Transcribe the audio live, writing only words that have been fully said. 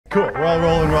Cool. We're all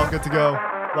rolling. We're all good to go.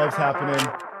 Life's happening.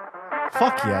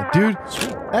 Fuck yeah, dude.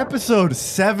 Episode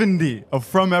 70 of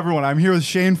From Everyone. I'm here with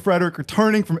Shaine Frederick,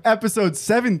 returning from episode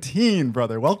 17,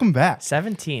 brother. Welcome back.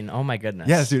 17. Oh my goodness.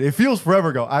 Yes, dude. It feels forever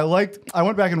ago. I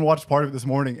went back and watched part of it this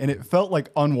morning, and it felt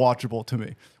like unwatchable to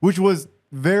me, which was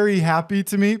very happy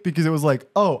to me because it was like,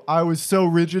 oh, I was so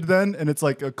rigid then, and it's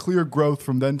like a clear growth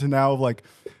from then to now of like,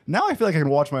 now I feel like I can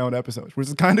watch my own episodes, which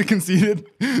is kind of conceited,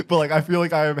 but like I feel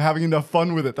like I am having enough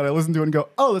fun with it that I listen to it and go,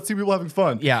 oh, let's see people having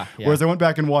fun. Yeah. Whereas I went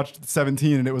back and watched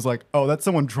 17 and it was like, oh, that's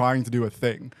someone trying to do a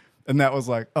thing. And that was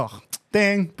like, oh,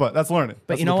 dang, but that's learning.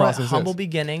 But that's you know what? Humble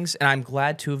beginnings, and I'm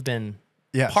glad to have been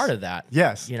part of that.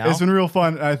 Yes. You know? It's been real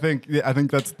fun. And I think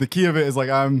that's the key of it is like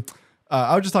I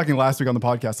was just talking last week on the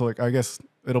podcast, so like I guess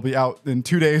it'll be out in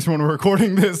 2 days when we're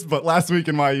recording this, but last week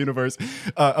in my universe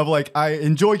of like, I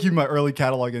enjoy keeping my early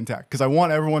catalog intact because I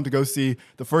want everyone to go see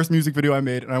the first music video I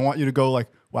made, and I want you to go like,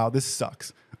 wow, this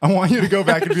sucks. I want you to go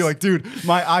back and be like, dude,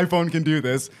 my iPhone can do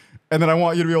this. And then I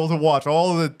want you to be able to watch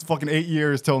all of the fucking 8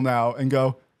 years till now and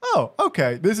go, oh,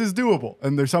 okay, this is doable.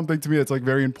 And there's something to me that's like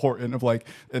very important of like,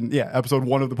 and yeah, episode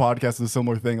 1 of the podcast is a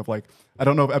similar thing of like, I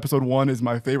don't know if episode 1 is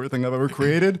my favorite thing I've ever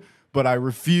created, but I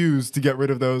refuse to get rid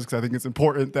of those because I think it's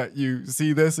important that you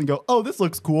see this and go, oh, this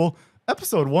looks cool.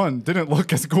 Episode 1 didn't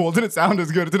look as cool, didn't sound as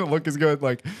good, it didn't look as good.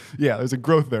 Like, yeah, there's a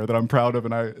growth there that I'm proud of,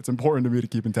 and it's important to me to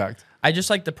keep intact. I just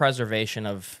like the preservation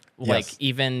of like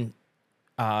even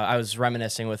I was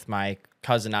reminiscing with my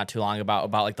cousin not too long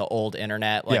about like the old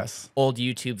internet, like old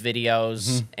YouTube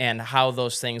videos and how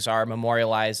those things are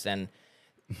memorialized and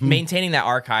maintaining that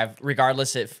archive,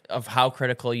 regardless of how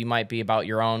critical you might be about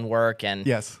your own work and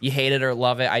you hate it or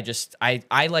love it.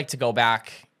 I like to go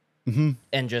back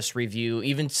and just review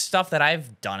even stuff that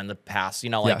I've done in the past, you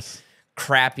know, like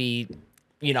crappy,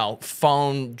 you know,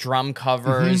 phone drum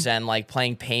covers and like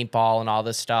playing paintball and all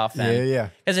this stuff.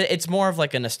 And because it's more of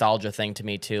like a nostalgia thing to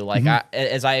me too. Like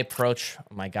as I approach,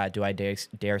 oh my God, do I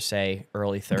dare say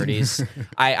early 30s,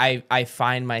 I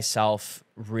find myself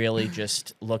really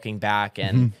just looking back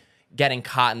and getting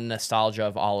caught in nostalgia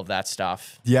of all of that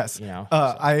stuff. Yes. You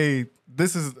know,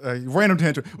 this is a random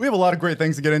tangent. We have a lot of great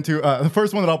things to get into. The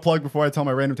first one that I'll plug before I tell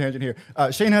my random tangent here.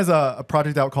 Shaine has a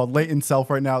project out called LatentSelf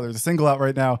right now. There's a single out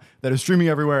right now that is streaming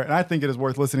everywhere, and I think it is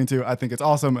worth listening to. I think it's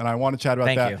awesome, and I want to chat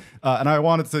about that. Thank you. And I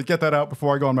wanted to get that out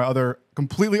before I go on my other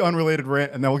completely unrelated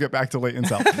rant, and then we'll get back to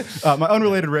LatentSelf. My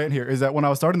unrelated rant here is that when I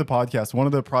was starting the podcast, one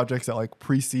of the projects that like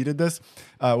preceded this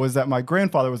was that my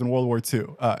grandfather was in World War II,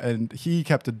 and he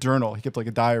kept a journal. He kept like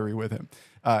a diary with him.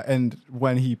 And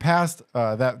when he passed,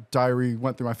 that diary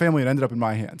went through my family and ended up in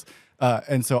my hands.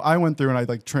 And so I went through and I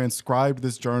like transcribed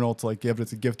this journal to like give it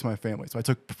as a gift to my family. So I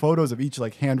took photos of each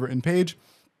like handwritten page,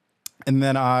 and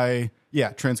then I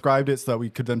transcribed it so that we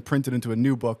could then print it into a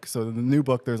new book. So in the new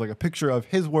book, there's like a picture of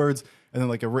his words and then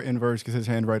like a written version because his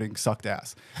handwriting sucked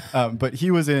ass. But he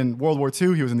was in World War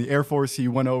II. He was in the Air Force. He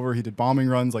went over. He did bombing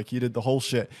runs. Like he did the whole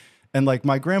shit. And like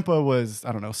my grandpa was,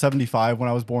 I don't know, 75 when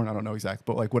I was born. I don't know exactly,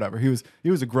 but like whatever. He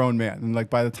was a grown man. And like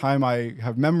by the time I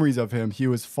have memories of him, he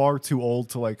was far too old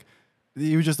to like,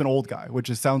 he was just an old guy, which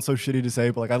just sounds so shitty to say,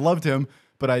 but like I loved him,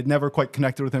 but I'd never quite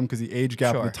connected with him because the age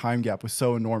gap and the time gap was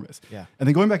so enormous. Yeah. And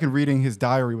then going back and reading his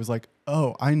diary was like,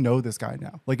 oh, I know this guy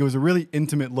now. Like it was a really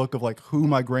intimate look of like who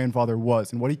my grandfather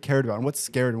was and what he cared about and what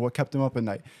scared him, what kept him up at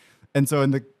night. And so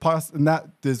and that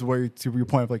is where, to your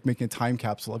point of like making a time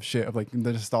capsule of shit, of like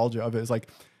the nostalgia of it is like,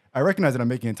 I recognize that I'm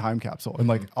making a time capsule and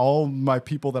like all my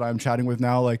people that I'm chatting with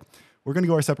now, like we're going to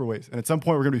go our separate ways. And at some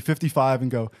point we're going to be 55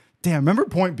 and go, damn, remember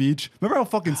Point Beach? Remember how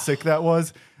fucking sick that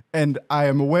was? And I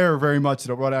am aware very much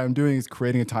that what I'm doing is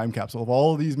creating a time capsule of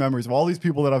all of these memories of all these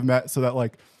people that I've met so that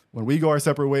like when we go our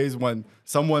separate ways, when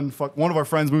one of our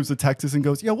friends moves to Texas and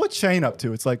goes, yo, what's Shaine up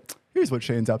to? It's like, here's what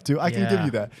Shaine's up to. I can give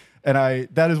you that. And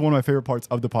that is one of my favorite parts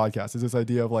of the podcast is this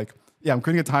idea of like, yeah, I'm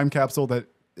creating a time capsule that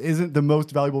isn't the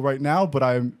most valuable right now, but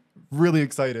I'm really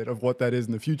excited of what that is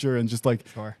in the future. And just like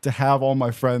to have all my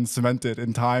friends cemented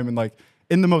in time and like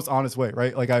in the most honest way,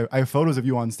 right? Like I have photos of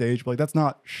you on stage, but like that's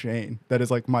not Shaine. That is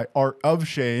like my art of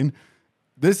Shaine.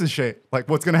 This is Shaine. Like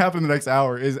what's going to happen in the next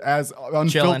hour is as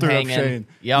unfiltered of Shaine.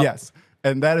 Yes.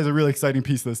 And that is a really exciting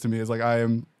piece of this to me is like I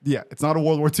am, it's not a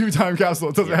World War II time capsule.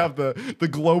 It doesn't have the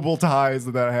global ties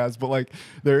that it has, but like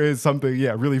there is something,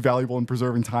 really valuable in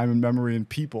preserving time and memory and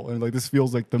people. And like this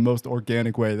feels like the most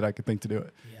organic way that I could think to do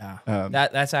it. Yeah.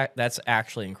 That's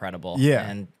actually incredible. Yeah.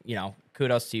 And, you know,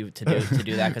 kudos to you to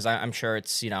do that because I'm sure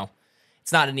it's, you know,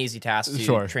 it's not an easy task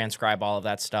to transcribe all of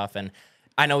that stuff. And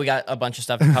I know we got a bunch of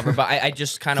stuff to cover, but I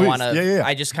just kind of want to. Yeah.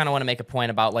 I just kind of want to make a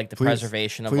point about like the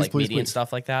preservation of like media and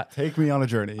stuff like that. Take me on a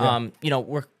journey. Yeah. You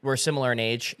know, we're similar in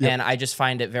age, and I just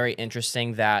find it very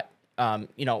interesting that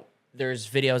you know, there's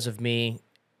videos of me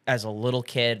as a little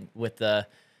kid with the,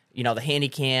 you know, the handy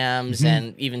cams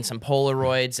and even some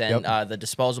Polaroids and the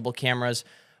disposable cameras.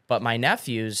 But my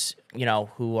nephews, you know,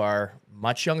 who are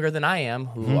much younger than I am,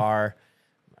 who are,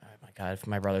 oh my God, if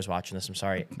my brother's watching this, I'm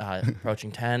sorry,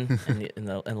 approaching 10, and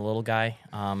the little guy,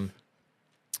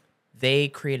 they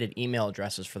created email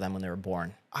addresses for them when they were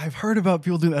born. I've heard about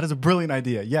people doing that. That is a brilliant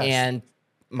idea. Yes. And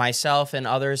myself and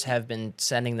others have been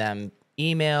sending them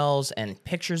emails and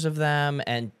pictures of them,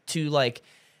 and to like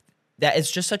that,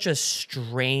 it's just such a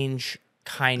strange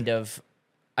kind of,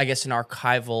 I guess, an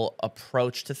archival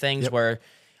approach to things where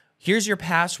here's your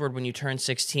password when you turn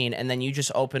 16, and then you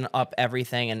just open up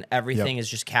everything, and everything is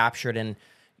just captured in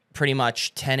pretty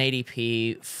much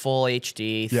 1080p, full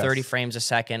HD, 30 frames a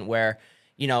second, where,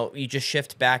 you know, you just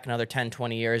shift back another 10,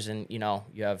 20 years, and, you know,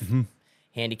 you have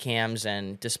handy cams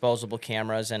and disposable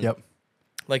cameras, and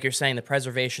like you're saying, the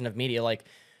preservation of media, like,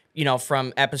 you know,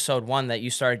 from episode 1 that you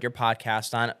started your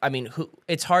podcast on, I mean,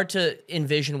 it's hard to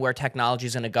envision where technology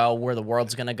is going to go, where the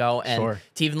world's going to go. And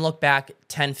to even look back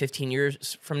 10, 15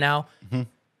 years from now,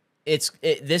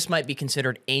 this might be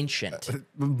considered ancient.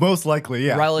 Most likely,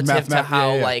 yeah. Relative to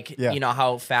how, you know,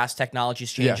 how fast technology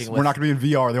is changing. Yes, we're not going to be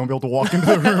in VR. They won't be able to walk into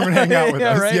the room and hang out with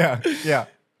us. Right? Yeah.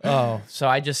 Oh, so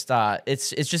I just it's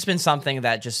just been something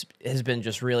that just has been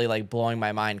just really like blowing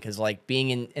my mind, because like being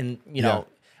in you know,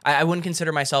 I wouldn't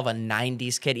consider myself a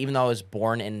 90s kid, even though I was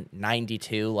born in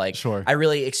 92. Like, I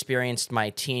really experienced my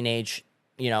teenage,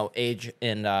 you know, age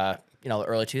in, you know, the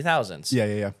early 2000s.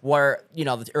 Yeah. Where, you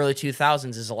know, the early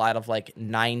 2000s is a lot of like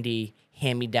 90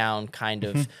 hand-me-down kind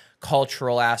of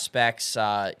cultural aspects,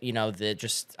 you know,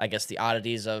 I guess the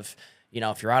oddities of, you know,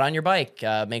 if you're out on your bike,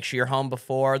 make sure you're home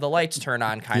before the lights turn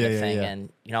on kind of thing.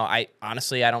 And, you know, I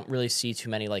honestly don't really see too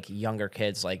many like younger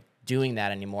kids like doing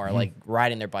that anymore. Like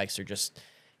riding their bikes are just,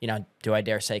 you know, do I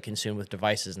dare say consumed with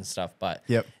devices and stuff, but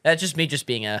that's just me just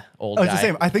being a old guy. It's the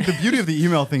same. I think the beauty of the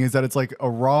email thing is that it's like a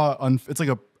raw, it's like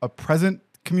a present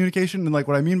communication. And like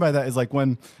what I mean by that is like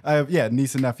when I have,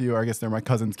 niece and nephew, or I guess they're my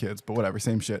cousin's kids, but whatever,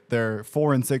 same shit. They're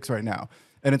 4 and 6 right now.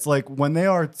 And it's like when they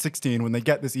are 16, when they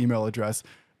get this email address,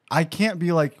 I can't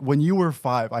be like, when you were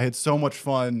 5, I had so much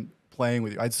fun playing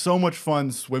with you. I had so much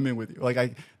fun swimming with you.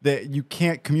 Like you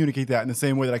can't communicate that in the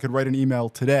same way that I could write an email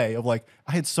today of like,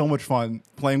 I had so much fun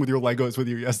playing with your Legos with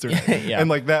you yesterday. And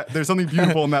like that, there's something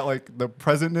beautiful in that, like the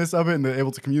presentness of it, and they're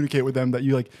able to communicate with them that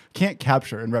you like can't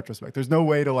capture in retrospect. There's no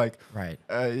way to like,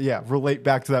 relate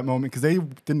back to that moment, because they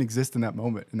didn't exist in that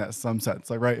moment in that some sense.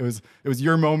 Like, right. It was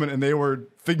your moment, and they were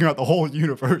figuring out the whole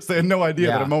universe. They had no idea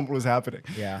that a moment was happening.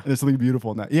 And there's something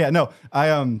beautiful in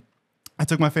that. I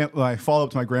took my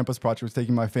follow-up to my grandpa's project was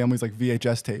taking my family's like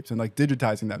VHS tapes and like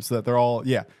digitizing them so that they're all,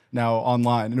 now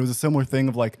online. And it was a similar thing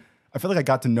of like, I feel like I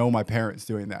got to know my parents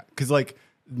doing that. Cause like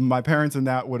my parents in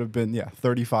that would have been,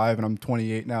 35, and I'm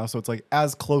 28 now. So it's like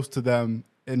as close to them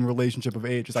in relationship of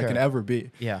age as I can ever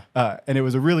be. And it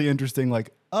was a really interesting,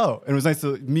 like, and it was nice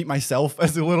to meet myself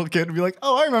as a little kid and be like,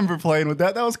 I remember playing with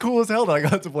that. That was cool as hell that I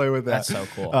got to play with that. That's so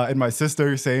cool. And my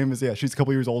sister, same as, she's a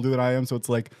couple years older than I am. So it's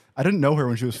like, I didn't know her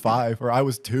when she was 5, or I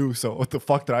was 2. So what the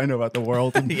fuck did I know about the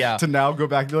world? And to now go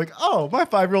back and be like, my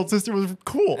 5-year-old sister was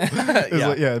cool. It'd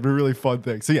be a really fun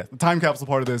thing. So the time capsule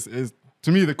part of this is,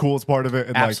 to me, the coolest part of it.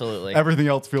 And absolutely. Like everything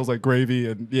else feels like gravy.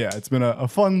 And it's been a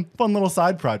fun little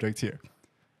side project here.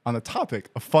 On the topic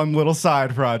of fun little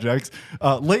side projects,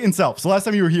 LatentSelf. So last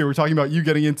time you were here, we were talking about you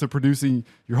getting into producing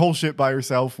your whole shit by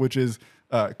yourself, which is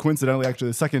coincidentally actually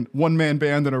the second one-man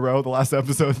band in a row. The last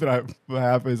episode that I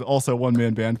have is also a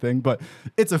one-man band thing, but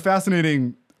it's a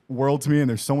fascinating world to me, and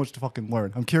there's so much to fucking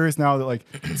learn. I'm curious now that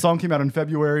like the song came out in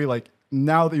February, like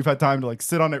now that you've had time to like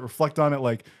sit on it, reflect on it,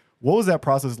 like what was that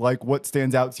process like? What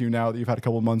stands out to you now that you've had a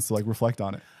couple of months to like reflect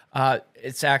on it?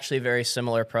 It's actually a very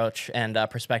similar approach and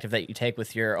perspective that you take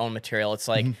with your own material. It's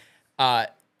like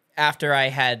after I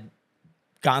had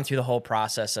gone through the whole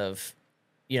process of,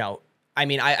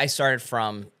 I started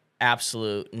from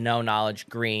absolute no knowledge,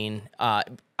 green.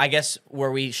 I guess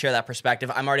where we share that perspective,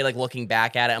 I'm already like looking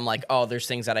back at it. I'm like, there's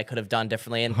things that I could have done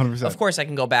differently, and 100%. Of course I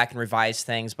can go back and revise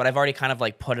things, but I've already kind of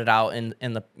like put it out in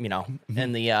the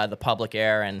in the public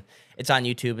air, and it's on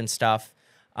YouTube and stuff.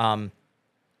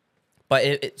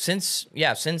 But since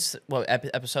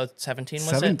episode 17 was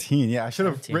 17, I should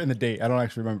have written the date. I don't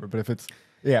actually remember, but if it's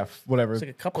Yeah, whatever. It's like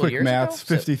a couple Quick years maths,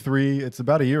 ago? 53. It's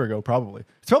about a year ago, probably.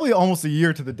 It's probably almost a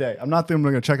year to the day. I'm not going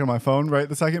to check on my phone right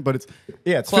this second, but it's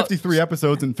 53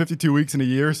 episodes and 52 weeks in a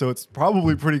year, so it's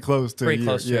probably pretty close to a year.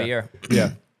 Close to a year.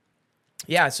 Yeah.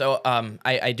 Yeah, so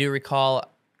I do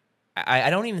recall, I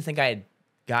don't even think I had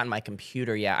gotten my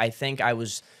computer yet. I think I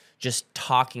was just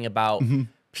talking about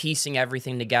piecing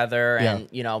everything together and,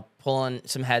 you know, pulling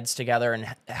some heads together and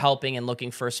helping and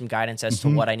looking for some guidance as to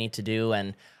what I need to do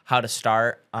and how to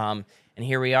start. And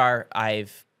here we are.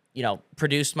 I've, you know,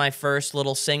 produced my first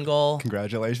little single.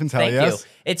 Congratulations. Thank Hell you. yes.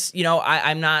 It's, you know,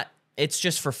 I'm not, it's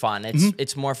just for fun.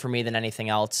 It's more for me than anything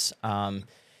else.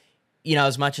 You know,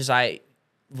 as much as I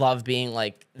love being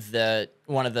like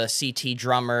one of the CT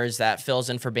drummers that fills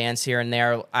in for bands here and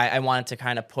there, I wanted to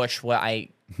kind of push what I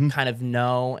kind of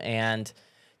know and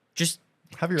just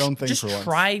have your own thing just for once.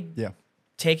 try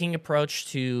taking approach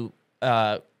to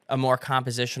a more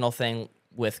compositional thing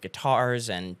with guitars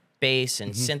and bass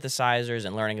and synthesizers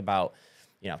and learning about,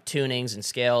 you know, tunings and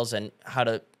scales and how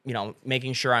to, you know,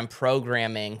 making sure I'm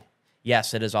programming.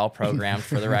 Yes, it is all programmed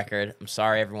for the record. I'm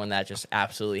sorry, everyone that just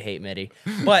absolutely hate MIDI.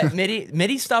 But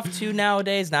MIDI stuff too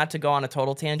nowadays, not to go on a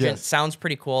total tangent, sounds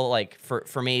pretty cool. Like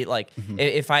for me, like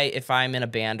if I'm in a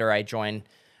band or I join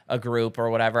a group or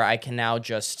whatever, I can now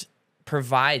just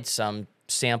provide some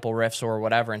sample riffs or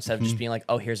whatever instead of just being like,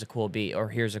 oh, here's a cool beat or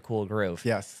here's a cool groove.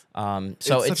 Yes.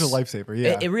 So it's such a lifesaver.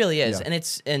 Yeah. It really is. Yeah.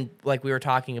 And like we were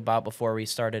talking about before we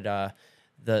started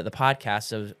the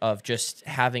podcast of just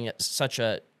having such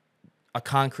a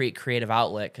concrete creative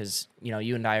outlet, because you know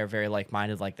you and I are very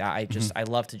like-minded like that. I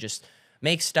love to just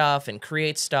make stuff and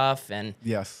create stuff, and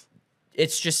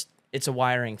it's a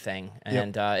wiring thing,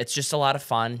 and it's just a lot of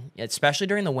fun, especially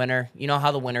during the winter. You know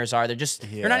how the winters are.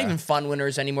 They're not even fun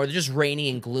winters anymore. They're just rainy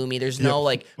and gloomy. There's no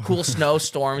like cool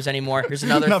snowstorms anymore. Here's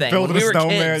another thing. When we were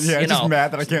kids, you know, just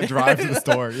mad that I can't drive to the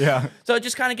store. Yeah. So it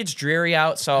just kind of gets dreary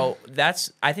out. So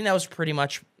I think that was pretty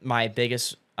much my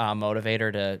biggest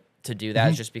motivator to do that,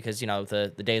 is just because, you know, the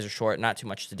days are short, not too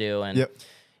much to do. And,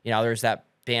 you know, there's that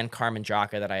band Carmen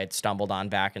Jaka that I had stumbled on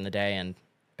back in the day. And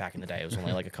back in the day, it was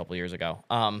only like a couple years ago.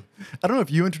 I don't know if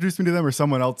you introduced me to them or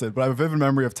someone else did, but I have a vivid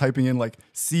memory of typing in like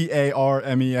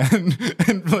CARMEN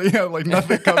and like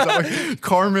nothing comes up. Like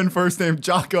Carmen first name,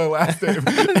 Jaka last name.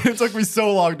 It took me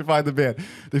so long to find the band.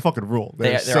 They fucking rule.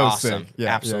 They're so awesome. sick.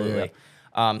 Yeah, absolutely.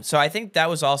 Yeah. So I think that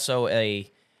was also a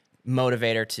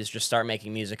motivator to just start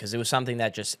making music, because it was something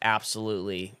that just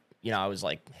absolutely, you know, I was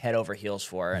like head over heels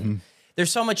for. And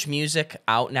there's so much music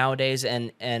out nowadays,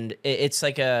 and it's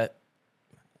like I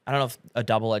don't know if a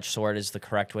double-edged sword is the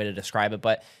correct way to describe it,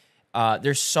 but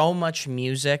there's so much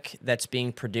music that's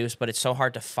being produced, but it's so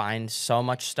hard to find so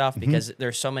much stuff because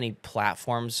there's so many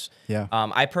platforms. Yeah.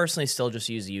 I personally still just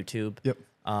use YouTube. Yep.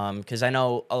 Because I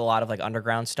know a lot of like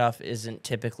underground stuff isn't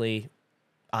typically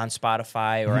on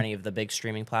Spotify or any of the big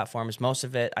streaming platforms. Most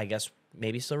of it, I guess,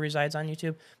 maybe still resides on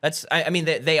YouTube. I mean,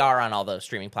 they are on all those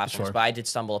streaming platforms, but I did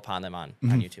stumble upon them on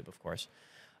YouTube, of course.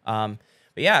 But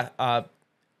yeah,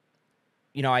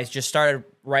 you know, I just started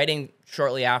writing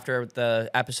shortly after the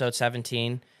episode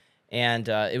 17, and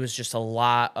it was just a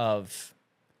lot of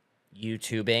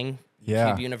YouTubing,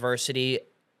 YouTube University,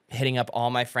 hitting up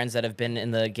all my friends that have been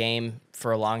in the game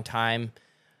for a long time.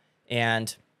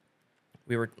 And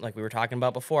we were talking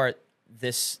about before,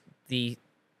 the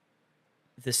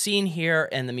scene here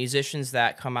and the musicians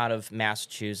that come out of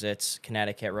Massachusetts,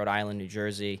 Connecticut, Rhode Island, New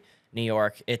Jersey, New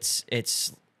York,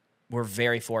 we're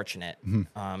very fortunate.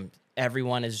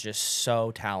 Everyone is just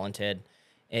so talented.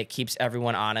 It keeps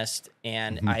everyone honest,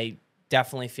 and I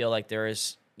definitely feel like there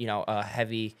is, you know, a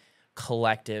heavy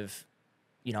collective,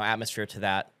 you know, atmosphere to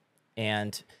that.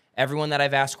 And everyone that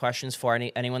I've asked questions for,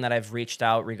 anyone that I've reached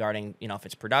out regarding, you know, if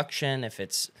it's production, if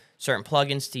it's certain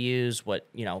plugins to use, what,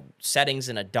 you know, settings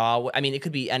in a DAW. I mean, it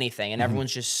could be anything. And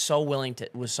everyone's just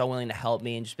was so willing to help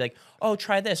me and just be like, oh,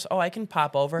 try this. Oh, I can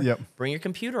pop over. Bring your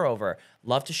computer over.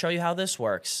 Love to show you how this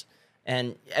works.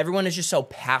 And everyone is just so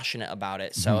passionate about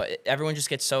it. So everyone just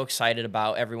gets so excited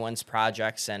about everyone's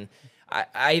projects. And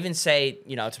I even say,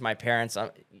 you know, to my parents,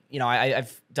 you know,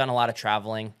 I've done a lot of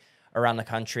traveling around the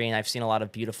country, and I've seen a lot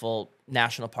of beautiful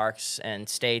national parks and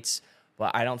states,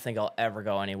 but I don't think I'll ever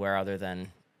go anywhere other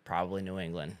than probably New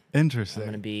England. Interesting. I'm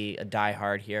going to be a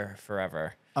diehard here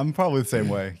forever. I'm probably the same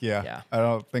way. Yeah. I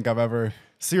don't think I've ever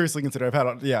seriously consider. I've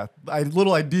had, I had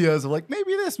little ideas of like,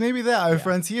 maybe this, maybe that. I have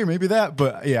friends here, maybe that.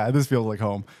 But yeah, this feels like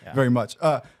home very much.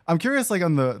 I'm curious, like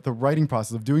on the writing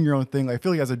process of doing your own thing. Like, I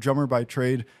feel like as a drummer by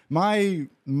trade, my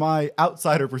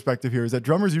outsider perspective here is that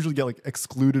drummers usually get like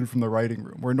excluded from the writing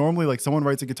room, where normally like someone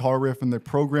writes a guitar riff and they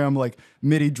program like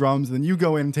MIDI drums, and then you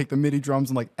go in and take the MIDI drums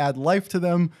and like add life to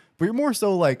them. But you're more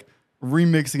so like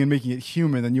remixing and making it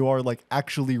human than you are like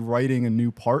actually writing a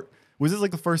new part. Was this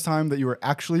like the first time that you were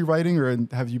actually writing, or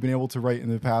have you been able to write in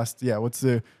the past? Yeah. Was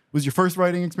your first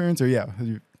writing experience, or have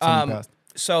you in the past?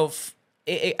 So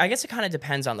I guess it kind of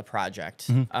depends on the project.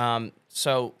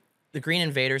 So the Green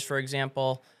Invaders, for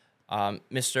example,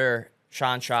 Mr.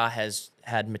 Sean Shaw has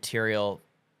had material,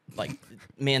 like,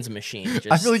 man's a machine.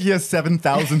 I feel like he has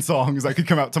 7,000 songs that could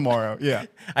come out tomorrow. Yeah.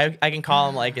 I can call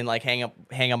him like and like hang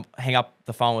up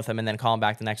the phone with him and then call him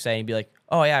back the next day and be like,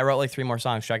 oh yeah, I wrote like 3 more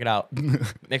songs. Check it out.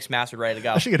 Mixed, mastered, ready to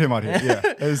go. I should get him on here. Yeah.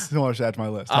 I just want to add to my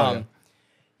list.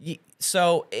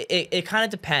 So it kind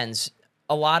of depends.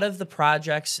 A lot of the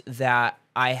projects that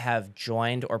I have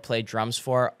joined or played drums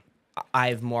for,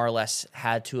 I've more or less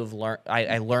had to have learned.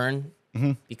 I learn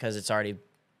because it's already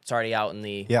out in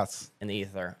the in the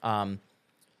ether.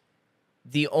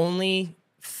 The only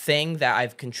thing that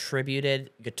I've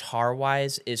contributed guitar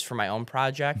wise is for my own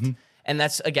project, and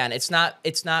that's, again, it's not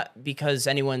because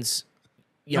anyone's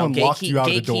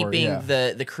gatekeeping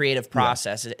the creative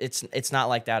process. It's not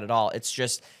like that at all. It's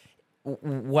just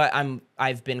what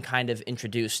I've been kind of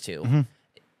introduced to.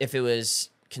 If it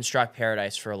was Construct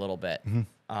Paradise for a little bit,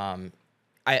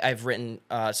 I've written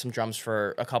some drums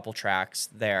for a couple tracks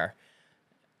there.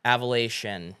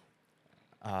 Avalation,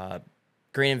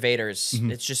 Green Invaders.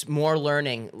 It's just more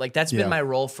learning. Like, that's been my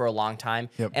role for a long time,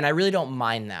 and I really don't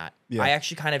mind that. I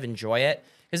actually kind of enjoy it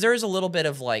because there is a little bit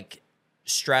of like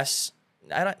stress.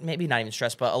 Maybe not even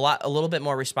stress, but a little bit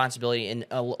more responsibility and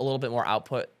a little bit more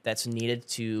output that's needed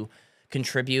to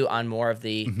contribute on more of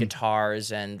the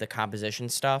guitars and the composition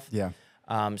stuff.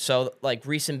 So like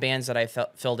recent bands that I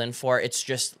filled in for, it's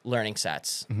just learning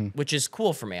sets, which is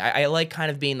cool for me. I like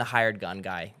kind of being the hired gun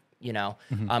guy, you know.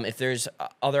 If there's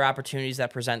other opportunities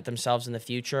that present themselves in the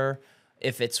future,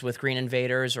 if it's with Green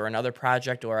Invaders or another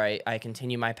project, or I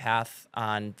continue my path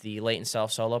on the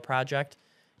LatentSelf solo project,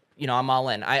 you know, I'm all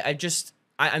in.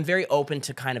 I'm very open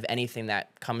to kind of anything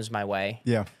that comes my way.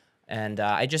 And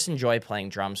I just enjoy playing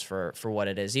drums for what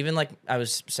it is. Even like I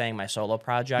was saying, my solo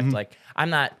project, like, I'm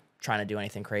not trying to do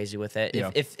anything crazy with it.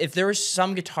 If there was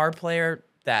some guitar player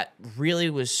that really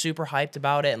was super hyped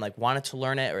about it and like wanted to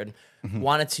learn it or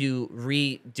wanted to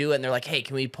redo it, and they're like, hey,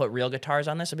 can we put real guitars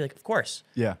on this? I'd be like, of course.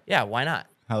 Yeah, why not?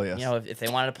 Hell yes. You know, if they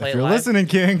wanted to play if it you're live, listening,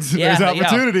 Kings, there's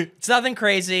opportunity. You know, it's nothing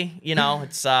crazy. You know,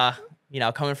 it's you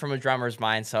know, coming from a drummer's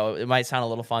mind, so it might sound a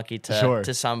little funky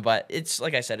to some, but it's,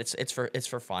 like I said, it's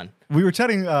for fun. We were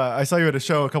chatting. I saw you at a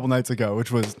show a couple nights ago, which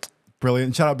was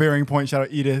brilliant. Shout out Bearing Point. Shout out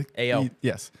Edith. Ayo.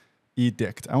 Yes.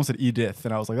 Edict. I almost said Edith,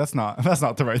 and I was like, that's not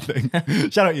the right thing.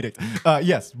 Shout out Edict.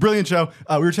 Yes, brilliant show.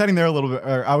 We were chatting there a little bit.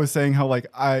 I was saying how like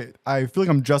I feel like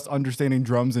I'm just understanding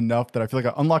drums enough that I feel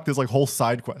like I unlocked this like whole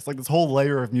side quest, like this whole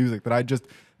layer of music that I just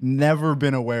never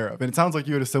been aware of. And it sounds like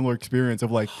you had a similar experience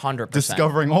of like 100%.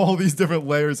 discovering all these different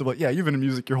layers of like, yeah, you've been in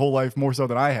music your whole life, more so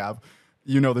than I have.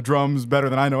 You know the drums better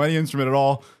than I know any instrument at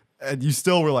all. And you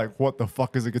still were like, what the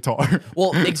fuck is a guitar?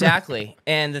 Well, exactly.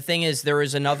 And the thing is, there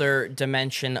is another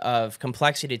dimension of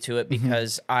complexity to it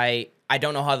because I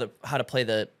don't know how to play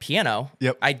the piano.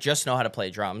 I just know how to play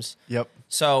drums.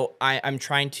 So I'm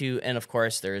trying to, and of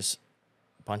course there's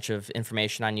a bunch of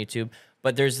information on YouTube,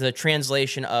 but there's the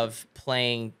translation of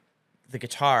playing the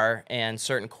guitar and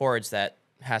certain chords that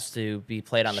has to be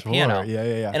played on the piano.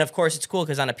 And of course it's cool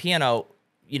because on a piano,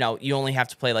 you know, you only have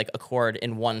to play like a chord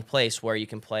in one place, where you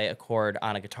can play a chord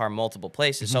on a guitar multiple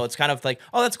places. So it's kind of like,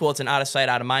 oh, that's cool. It's an out of sight,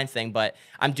 out of mind thing, but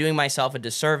I'm doing myself a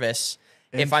disservice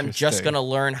if I'm just going to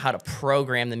learn how to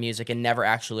program the music and never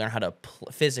actually learn how to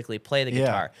physically play the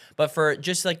guitar. But for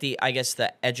just like the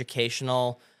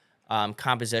educational,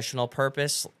 compositional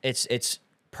purpose, it's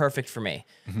perfect for me.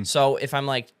 So if I'm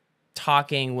like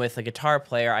talking with a guitar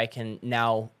player, I can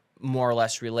now more or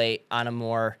less relate on a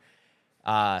more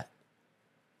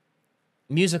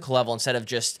musical level, instead of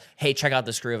just, hey, check out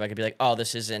this groove. I could be like, oh,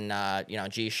 this is in you know,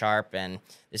 G sharp, and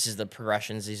this is the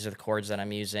progressions, these are the chords that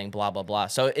I'm using, blah blah blah.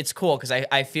 So it's cool because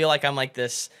I feel like I'm like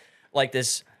this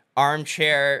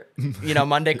armchair, you know,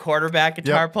 Monday quarterback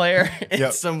guitar player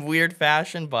in some weird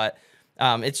fashion, but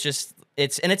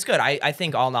it's good. I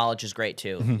think all knowledge is great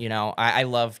too. You know, I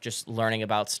love just learning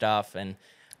about stuff, and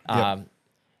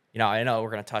You know, I know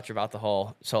we're going to touch about the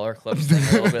whole solar eclipse thing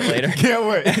a little bit later. Can't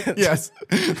wait. Yes.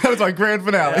 That was my grand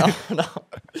finale. No.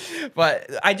 But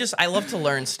I love to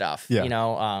learn stuff, you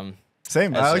know.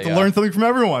 Same. I like to learn something from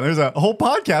everyone. There's a whole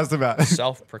podcast about it.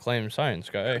 Self-proclaimed science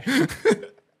guy.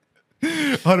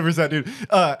 100%, dude.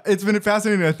 It's been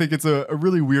fascinating. I think it's a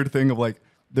really weird thing of like,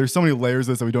 there's so many layers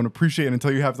of this that we don't appreciate until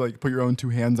you have to like put your own two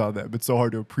hands on them. It's so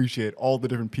hard to appreciate all the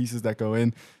different pieces that go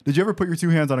in. Did you ever put your two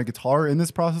hands on a guitar in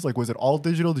this process? Like, was it all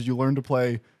digital? Did you learn to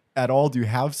play at all? Do you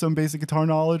have some basic guitar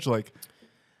knowledge? Like,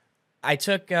 I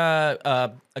took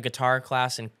a guitar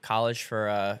class in college for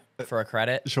a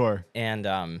credit. Sure. And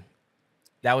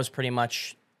that was pretty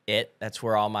much it. That's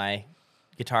where all my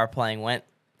guitar playing went.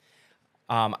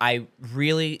 I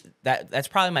really that's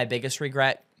probably my biggest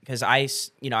regret, because I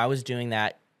was doing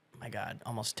that, my God,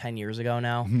 almost 10 years ago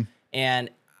now. And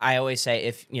I always say,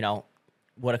 if, you know,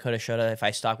 woulda, coulda, shoulda, if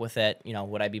I stuck with it, you know,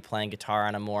 would I be playing guitar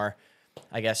on a more,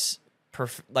 I guess,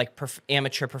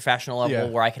 amateur professional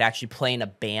level where I could actually play in a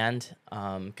band?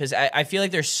 Because I feel like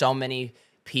there's so many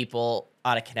people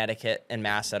out of Connecticut and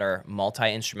Mass that are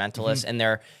multi-instrumentalists, and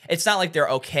it's not like they're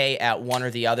okay at one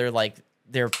or the other. Like,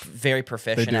 they're very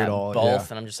proficient at both,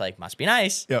 and I'm just like, must be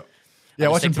nice. Yep. Yeah,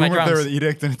 watching Boomer up there with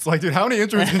Edict, and it's like, dude, how many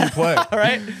instruments can you play?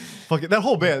 Right? Fuck it, that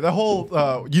whole band, that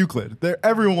whole Euclid,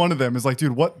 every one of them is like,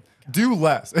 dude, what? Do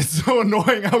less. It's so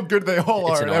annoying how good they all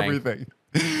are at everything.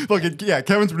 Look,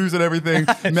 Kevin's producing everything.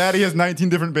 Maddie has 19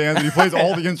 different bands, and he plays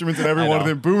all the instruments in every one of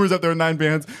them. Boomer's up there with 9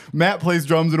 bands. Matt plays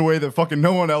drums in a way that fucking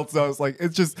no one else does. Like,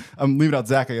 it's just, I'm leaving out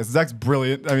Zach, I guess. Zach's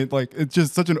brilliant. I mean, like, it's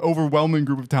just such an overwhelming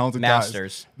group of talented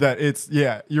guys. That it's,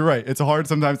 you're right. It's hard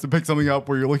sometimes to pick something up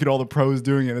where you're looking at all the pros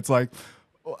doing it. It's like,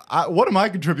 what am I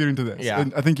contributing to this?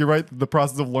 And I think you're right. The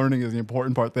process of learning is the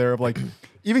important part there of like,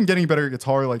 even getting better at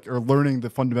guitar, like, or learning the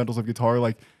fundamentals of guitar,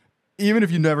 like, even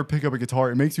if you never pick up a guitar,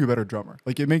 it makes you a better drummer.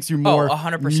 Like, it makes you more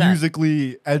 100%.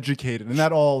 musically educated, and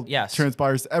that all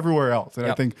transpires everywhere else. And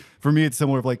I think for me, it's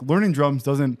similar. Of like, learning drums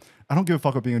I don't give a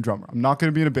fuck about being a drummer. I'm not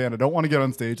going to be in a band. I don't want to get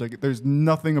on stage. Like, there's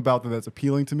nothing about that that's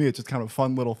appealing to me. It's just kind of a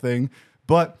fun little thing.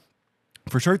 But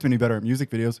for sure, it's made me better at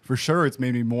music videos. For sure, it's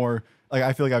made me more, like,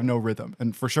 I feel like I have no rhythm.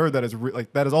 And for sure, that is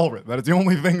that is all rhythm. That is the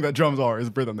only thing that drums are,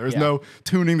 is rhythm. There's no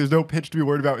tuning. There's no pitch to be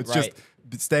worried about. It's just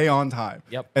stay on time.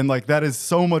 And like, that is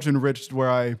so much enriched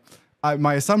where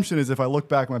my assumption is, if I look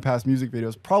back at my past music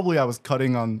videos, probably I was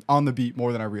cutting on the beat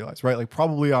more than I realized, right? Like,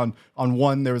 probably on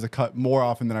one, there was a cut more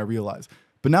often than I realized.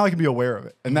 But now I can be aware of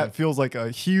it. And that feels like a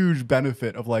huge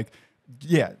benefit of like,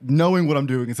 knowing what I'm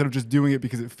doing instead of just doing it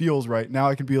because it feels right. Now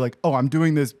I can be like, oh, I'm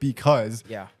doing this because,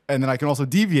 and then I can also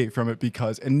deviate from it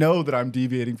because, and know that I'm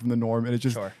deviating from the norm. And it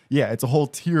just, it's a whole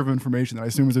tier of information that I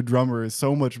assume as a drummer is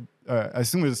so much, I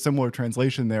assume there's a similar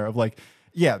translation there of like,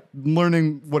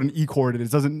 learning what an E chord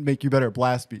is doesn't make you better at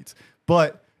blast beats,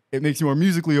 but it makes you more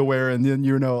musically aware, and then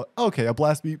you know, okay, a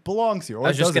blast beat belongs here. Or I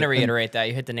was just going to reiterate that.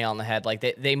 You hit the nail on the head. Like,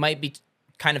 they might be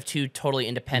kind of two totally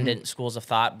independent schools of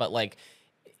thought, but like,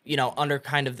 you know, under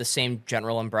kind of the same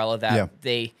general umbrella that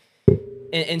they,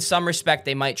 in some respect,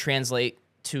 they might translate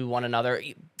to one another.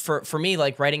 For me,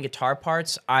 like, writing guitar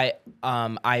parts, I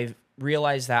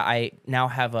realized that I now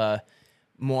have a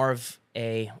more of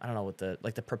a, I don't know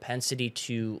what the propensity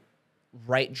to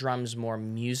write drums more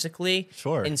musically,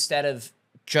 instead of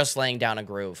just laying down a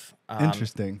groove.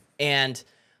 Interesting. And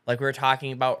like we were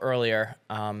talking about earlier,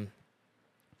 I'm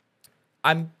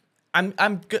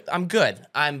good.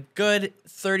 I'm good.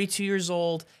 32 years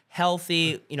old,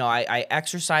 healthy. You know, I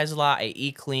exercise a lot. I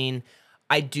eat clean.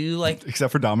 I do like,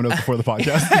 except for Domino's before the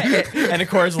podcast, and of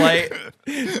course, Light.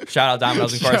 Shout out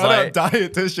Domino's and Coors Light. Shout out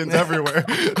dietitians everywhere.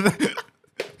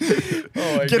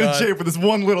 Oh my Get God. in shape with this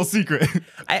one little secret.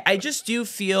 I just do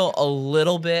feel a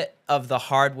little bit of the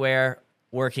hardware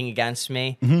working against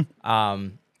me,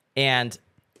 and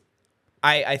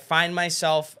I find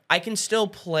myself, I can still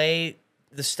play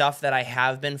the stuff that I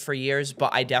have been for years,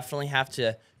 but I definitely have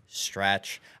to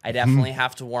stretch. I definitely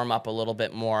have to warm up a little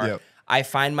bit more. I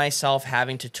find myself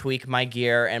having to tweak my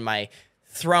gear and my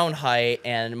throne height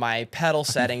and my pedal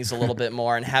settings a little bit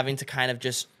more, and having to kind of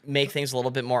just make things a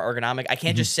little bit more ergonomic. I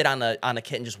can't just sit on the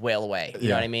kit and just wail away. You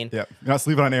know what I mean? Yeah. You're not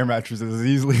sleeping on air mattresses as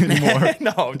easily anymore.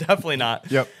 No, definitely not.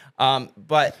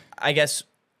 But I guess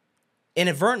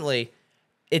inadvertently,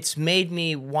 it's made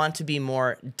me want to be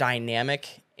more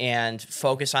dynamic and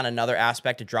focus on another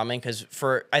aspect of drumming. Because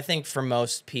I think for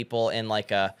most people in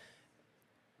like a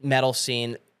metal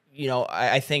scene, you know,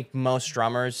 I think most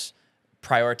drummers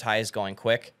prioritize going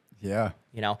quick. You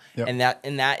know, and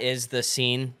that is the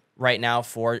scene right now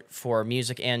for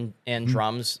music and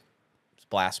drums. It's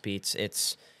blast beats.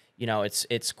 It's, you know,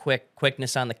 it's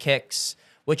quickness on the kicks,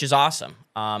 which is awesome.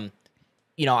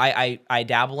 you know, I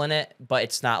dabble in it, but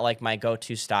it's not like my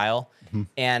go-to style.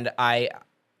 And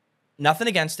nothing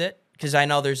against it, because I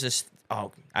know there's this, I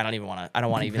don't want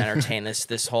to even entertain this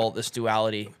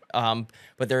duality.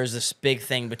 But there is this big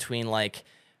thing between like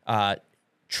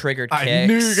triggered kicks. I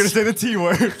knew you were gonna say the T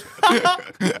word.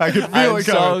 I could feel it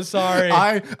coming. I'm so sorry.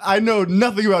 I know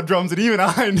nothing about drums, and even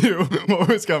I knew what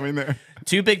was coming there.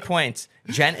 2 big points.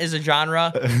 Gent is a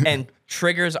genre, and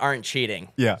triggers aren't cheating.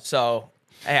 Yeah. So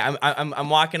hey, I'm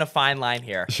walking a fine line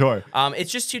here. Sure.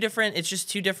 It's just two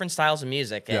different styles of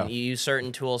music, and you use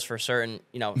certain tools for certain,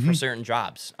 you know, for certain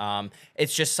jobs.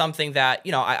 It's just something that,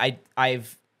 you know,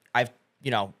 I've you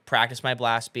know, practiced my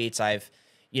blast beats. I've,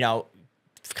 you know,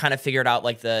 kind of figured out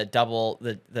like the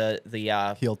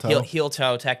heel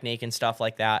toe technique and stuff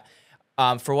like that.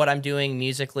 For what I'm doing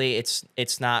musically,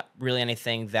 it's not really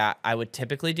anything that I would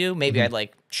typically do. Maybe I'd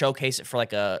like showcase it for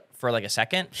like a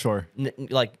second. Sure.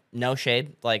 Like no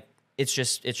shade. Like it's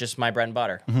just my bread and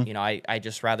butter. You know, I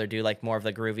just rather do like more of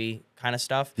the groovy kind of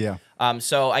stuff. Yeah.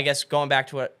 So I guess going back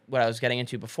to what I was getting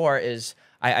into before is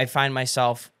I find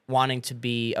myself wanting to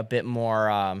be a bit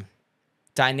more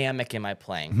dynamic in my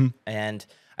playing. And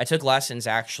I took lessons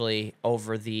actually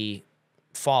over the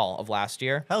fall of last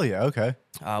year. Hell yeah, okay.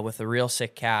 With a real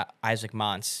sick cat, Isaac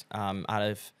Montz, out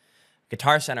of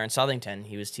Guitar Center in Southington.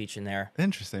 He was teaching there.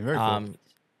 Interesting, very cool.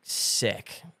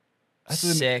 Sick.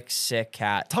 Sick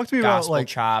cat. Talk to me Gospel about like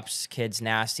chops, kid's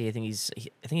nasty. I think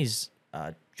he's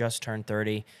just turned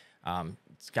 30.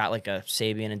 It's got like a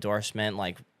Sabian endorsement.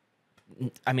 Like,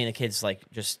 I mean, the kid's like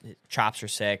just chops are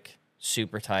sick,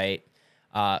 super tight.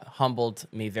 Humbled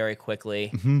me very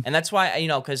quickly, and that's why, you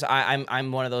know, because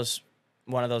I'm one of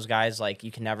those guys, like,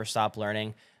 you can never stop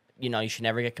learning. You know, you should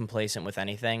never get complacent with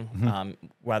anything,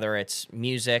 whether it's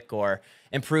music or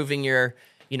improving your,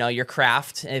 you know, your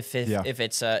craft. If it's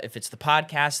the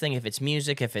podcast thing, if it's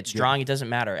music, if it's drawing, it doesn't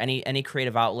matter. Any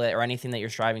creative outlet or anything that you're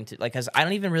striving to, like, because I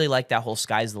don't even really like that whole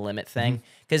sky's the limit thing,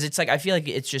 because it's like, I feel like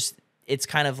it's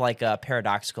kind of like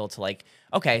paradoxical to like,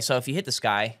 okay, so if you hit the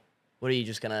sky, what are you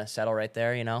just gonna settle right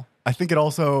there, you know? I think it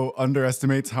also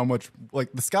underestimates how much,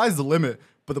 like, the sky's the limit,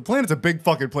 but the planet's a big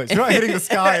fucking place. You're not hitting the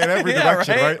sky in every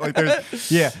direction, right? Like,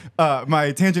 there's,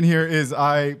 my tangent here is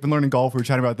I've been learning golf. We were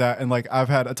chatting about that, and like, I've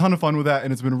had a ton of fun with that,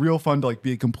 and it's been real fun to like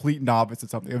be a complete novice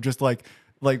at something, of just like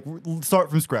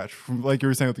start from scratch, from like you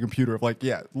were saying with the computer, of like,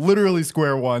 literally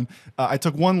square one. I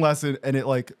took one lesson, and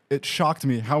it shocked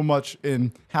me how much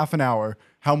in half an hour,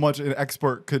 how much an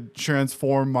expert could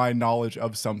transform my knowledge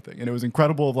of something. And it was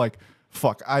incredible of like,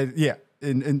 fuck,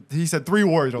 and he said 3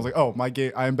 words. I was like, oh, my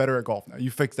game, I am better at golf now. You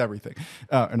fixed everything.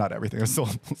 Or not everything. There's still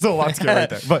a lot to get right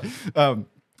there. But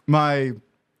my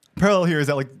parallel here is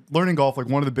that like learning golf, like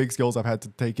one of the big skills I've had to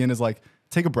take in is like,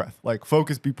 take a breath, like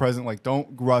focus, be present, like don't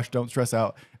rush, don't stress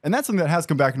out. And that's something that has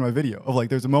come back in my video of like,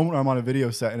 there's a moment where I'm on a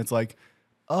video set and it's like,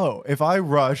 oh, if I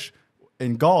rush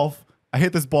in golf, I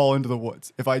hit this ball into the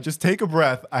woods. If I just take a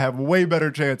breath, I have a way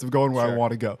better chance of going where I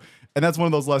want to go. And that's one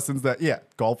of those lessons that,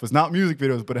 golf is not music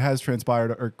videos, but it has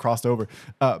transpired or crossed over.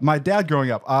 My dad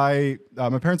growing up, my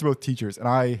parents were both teachers, and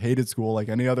I hated school like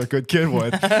any other good kid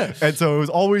would. And so it was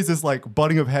always this like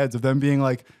butting of heads of them being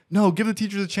like, no, give the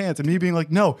teachers a chance. And me being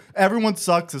like, no, everyone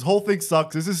sucks. This whole thing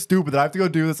sucks. This is stupid that I have to go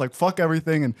do this. Like, fuck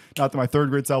everything. And not that my 3rd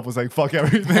grade self was like, fuck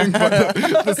everything. But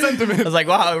the sentiment. I was like,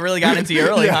 wow, it really got into you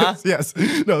early, huh? Yes.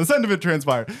 No, the sentiment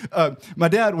transpired. My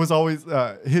dad was always,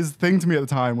 his thing to me at the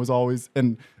time was always,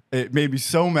 and it made me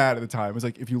so mad at the time. It was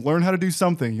like, if you learn how to do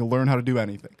something, you'll learn how to do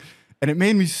anything. And it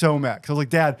made me so mad. Because I was like,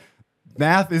 Dad,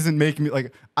 math isn't making me,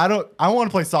 like, I want to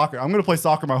play soccer. I'm going to play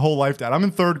soccer my whole life, Dad. I'm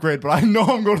in 3rd grade, but I know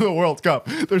I'm going to the World Cup.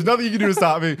 There's nothing you can do to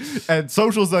stop me. And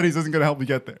social studies isn't going to help me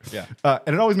get there. Yeah.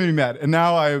 And it always made me mad. And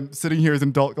now I'm sitting here as an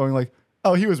adult going like,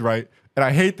 oh, he was right. And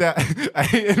I hate that. I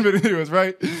hate admitting that he was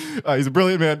right. He's a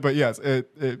brilliant man. But yes,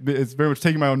 it's very much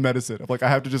taking my own medicine. Of like, I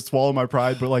have to just swallow my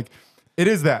pride. But like, it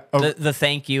is that the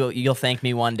thank you. You'll thank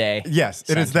me one day. Yes,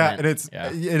 it is that, and it's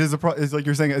like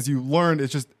you're saying. As you learn,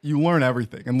 it's just you learn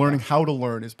everything, and learning how to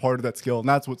learn is part of that skill, and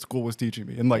that's what school was teaching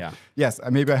me. And like, yes,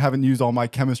 maybe I haven't used all my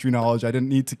chemistry knowledge. I didn't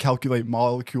need to calculate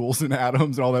molecules and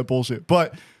atoms and all that bullshit.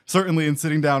 But certainly, in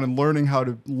sitting down and learning how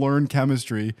to learn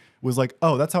chemistry was like,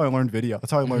 oh, that's how I learned video.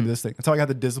 That's how I learned this thing. That's how I got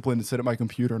the discipline to sit at my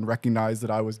computer and recognize that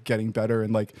I was getting better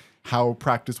and like how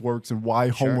practice works and why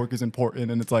homework is important.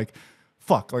 And it's like,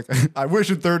 fuck, like I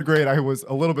wish in 3rd grade I was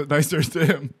a little bit nicer to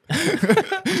him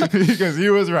because he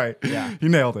was right. Yeah. He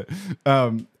nailed it.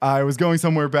 I was going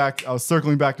somewhere back. I was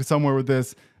circling back to somewhere with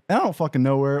this, and I don't fucking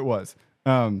know where it was.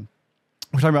 We're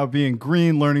talking about being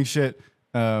green, learning shit.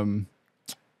 I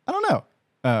don't know.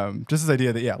 Just this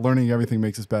idea that, learning everything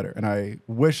makes us better. And I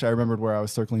wish I remembered where I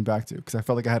was circling back to, because I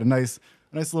felt like I had a nice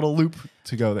nice little loop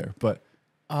to go there. But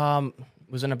it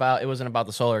wasn't about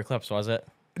the solar eclipse, was it?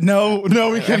 No,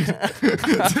 we can't.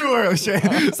 Too early,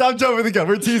 Shaine. Stop jumping the gun.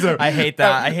 We're teasing. I hate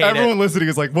that. I hate Everyone listening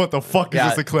is like, what the fuck is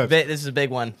this eclipse? This is a big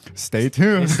one. Stay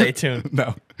tuned. Stay tuned.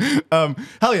 No.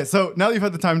 Hell yeah. So now that you've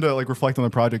had the time to like reflect on the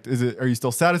project, are you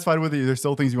still satisfied with it? Are there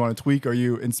still things you want to tweak? Are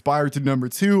you inspired to number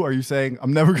 2? Are you saying,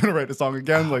 I'm never going to write a song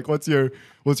again? Like, what's your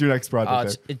next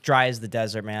project? It dry as the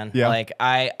desert, man. Yeah. Like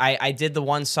I did the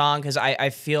one song because I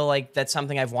feel like that's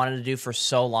something I've wanted to do for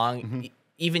so long.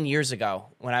 Even years ago,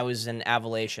 when I was in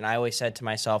Avalation, I always said to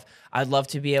myself, I'd love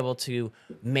to be able to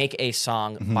make a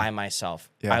song by myself.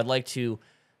 Yeah. I'd like to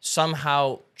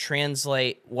somehow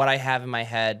translate what I have in my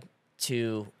head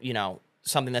to,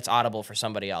 something that's audible for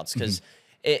somebody else. Because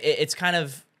it's kind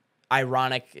of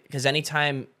ironic, because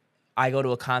anytime I go to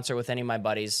a concert with any of my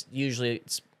buddies, usually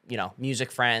it's,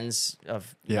 music friends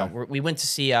of, we went to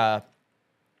see, oh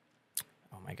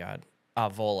my God,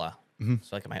 Vola.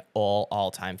 It's like my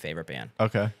all-time favorite band.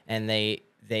 Okay. And they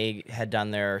had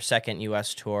done their second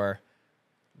U.S. tour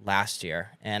last year.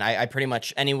 And I pretty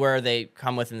much, anywhere they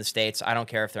come within the States, I don't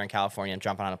care if they're in California, I'm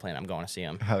jumping on a plane, I'm going to see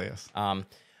them. Hell yes.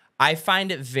 I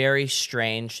find it very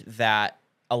strange that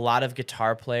a lot of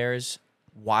guitar players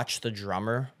watch the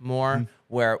drummer more,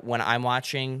 where when I'm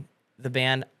watching the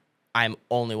band, I'm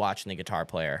only watching the guitar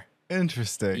player.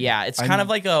 Interesting. Yeah, it's kind of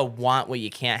like a want what you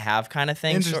can't have kind of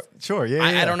thing. Sure, yeah,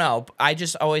 I don't know. I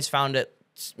just always found it,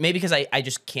 maybe because I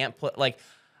just can't play. Like,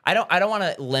 I don't want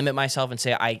to limit myself and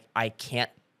say I can't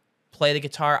play the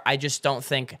guitar. I just don't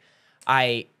think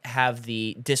I have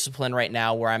the discipline right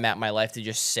now where I'm at in my life to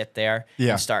just sit there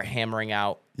and start hammering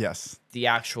out the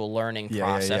actual learning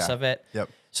process of it. Yep.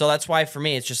 So that's why for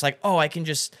me, it's just like, I can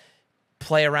just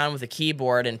play around with a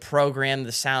keyboard and program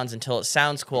the sounds until it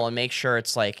sounds cool and make sure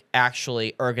it's like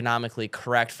actually ergonomically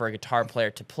correct for a guitar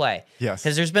player to play. Yes.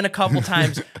 Because there's been a couple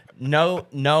times, no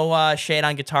shade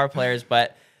on guitar players,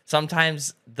 but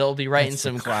sometimes they'll be writing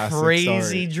some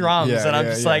crazy drums, and I'm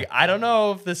just like, I don't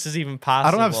know if this is even possible.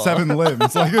 I don't have 7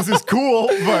 limbs. Like, this is cool,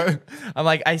 but I'm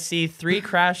like, I see 3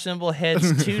 crash cymbal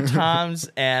hits, 2 toms,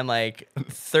 and like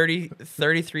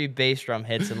 33 bass drum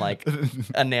hits in like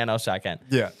a nanosecond.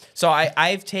 Yeah. So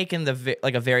I've taken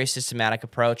a very systematic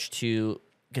approach to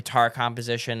guitar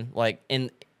composition. Like in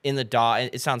the DAW,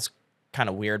 it sounds kind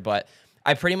of weird, but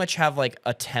I pretty much have like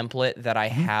a template that I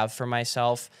have for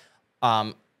myself.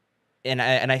 And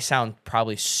I sound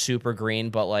probably super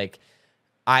green, but like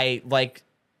I like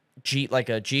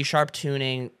a G sharp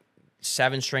tuning,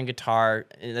 7-string guitar.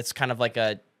 That's kind of like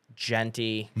a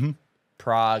genty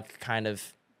prog kind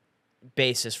of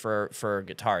basis for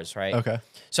guitars, right? Okay.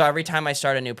 So every time I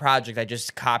start a new project, I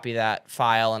just copy that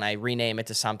file and I rename it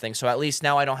to something. So at least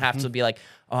now I don't have to be like,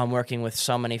 I'm working with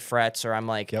so many frets, or I'm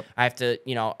like, I have to,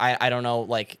 I don't know,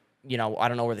 like, I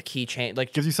don't know where the key change,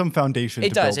 like, gives you some foundation.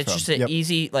 It does. It's just an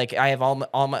easy, like, I have all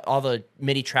the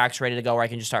MIDI tracks ready to go where I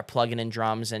can just start plugging in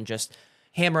drums and just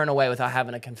hammering away without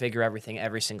having to configure everything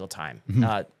every single time.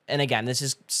 And again, this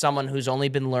is someone who's only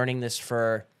been learning this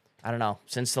for, I don't know,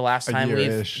 since the last time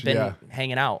we've been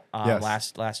hanging out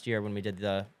last year when we did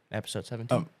the episode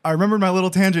 17. I remembered my little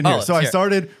tangent here. So I here.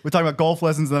 started with talking about golf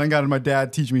lessons, and then I got my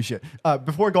dad teaching me shit.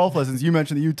 Before golf lessons, you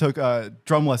mentioned that you took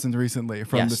drum lessons recently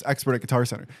from this expert at Guitar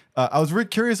Center. I was really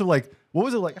curious of like, what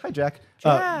was it like? Hi, Jack.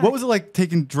 What was it like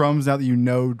taking drums now that you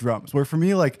know drums? Where for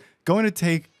me, like going to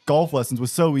take golf lessons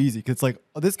was so easy because it's like,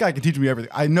 this guy can teach me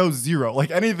everything. I know zero.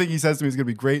 Like anything he says to me is gonna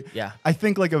be great. Yeah. I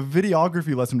think like a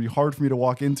videography lesson would be hard for me to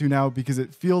walk into now because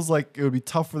it feels like it would be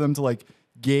tough for them to like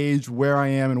gauge where I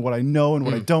am and what I know and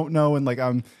what I don't know, and like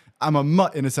I'm a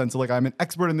mutt in a sense. So like I'm an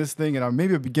expert in this thing and I'm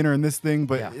maybe a beginner in this thing,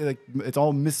 but like it's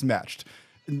all mismatched.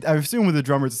 And I assume with a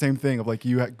drummer it's the same thing of like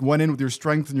you went in with your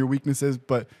strengths and your weaknesses,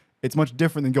 but it's much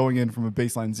different than going in from a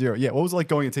baseline 0. Yeah, what was it like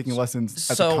going and taking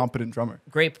lessons as a competent drummer?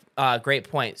 Great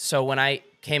point. So when I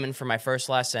came in for my first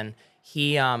lesson,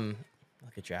 he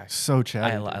look at Jack. So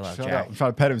chatty. I love Shut Jack. up. I'm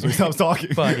trying to pet him so he stops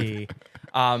talking. Buddy.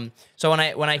 So when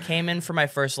I came in for my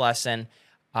first lesson,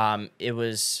 it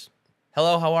was,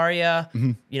 hello, how are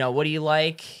you? What do you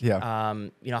like? Yeah.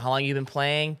 How long you been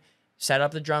playing? Set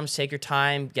up the drums, take your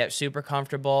time, get super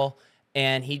comfortable.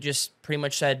 And he just pretty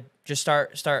much said, just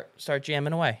start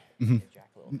jamming away.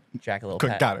 Jack a little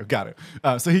pet. Got it.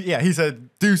 So he said,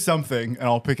 do something and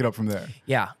I'll pick it up from there.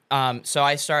 Yeah. So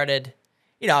I started,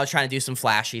 I was trying to do some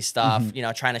flashy stuff,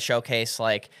 trying to showcase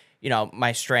like,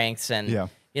 my strengths and,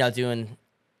 doing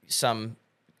some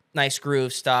nice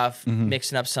groove stuff,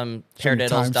 mixing up some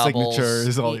paradiddles, doubles,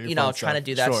 signatures, all trying to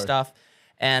do that stuff.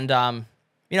 And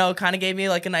you know, kind of gave me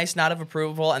like a nice nod of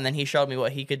approval, and then he showed me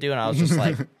what he could do, and I was just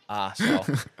like, so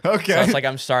okay. So it's like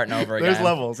I'm starting over again. There's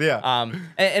levels, yeah.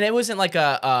 And it wasn't like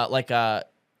a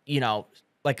you know,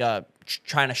 like a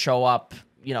trying to show up.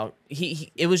 You know,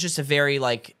 it was just a very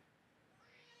like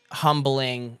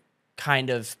humbling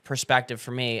kind of perspective for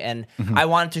me, and I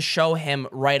wanted to show him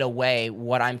right away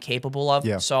what I'm capable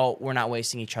of, so we're not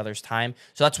wasting each other's time.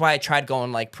 So that's why I tried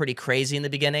going like pretty crazy in the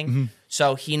beginning,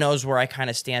 so he knows where I kind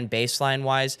of stand baseline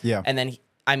wise. And then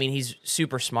I mean, he's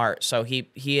super smart, so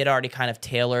he had already kind of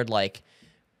tailored like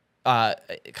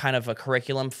kind of a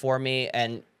curriculum for me,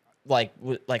 and like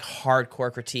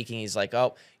hardcore critiquing. He's like,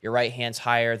 oh, your right hand's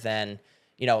higher than,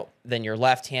 you know, than your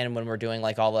left hand when we're doing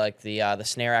like all the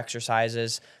snare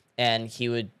exercises. And he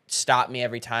would stop me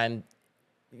every time,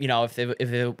 you know,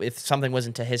 if something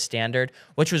wasn't to his standard,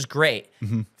 which was great.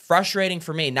 Frustrating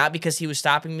for me, not because he was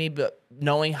stopping me, but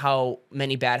knowing how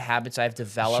many bad habits I've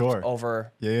developed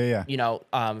over, you know,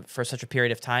 for such a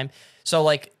period of time. So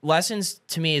like lessons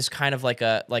to me is kind of like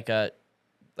a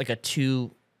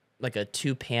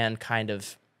two-pan kind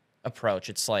of approach.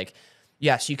 It's like,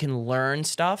 yes, you can learn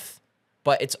stuff,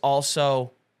 but it's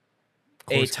also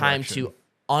a time to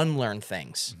unlearn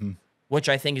things, which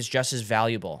I think is just as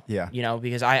valuable. You know,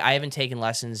 because I haven't taken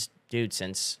lessons, dude,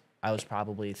 since I was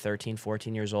probably 13,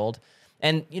 14 years old.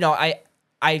 And, you know,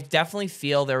 I definitely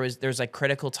feel there's like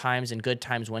critical times and good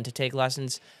times when to take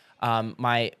lessons.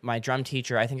 My drum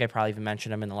teacher, I think I probably even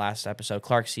mentioned him in the last episode,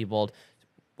 Clark Siebold,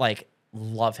 like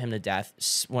love him to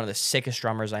death. One of the sickest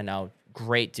drummers I know.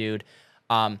 Great dude.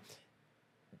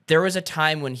 There was a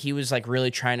time when he was like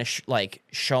really trying to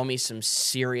show me some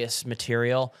serious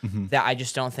material that I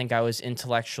just don't think I was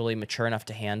intellectually mature enough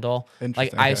to handle.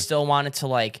 Like I still wanted to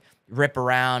like rip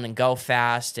around and go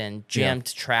fast and jam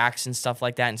to tracks and stuff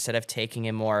like that instead of taking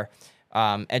a more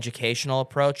educational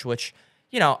approach, which,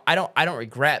 you know, I don't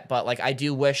regret, but like I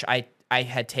do wish I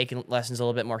had taken lessons a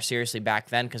little bit more seriously back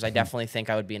then, because I definitely think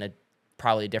I would be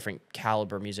probably a different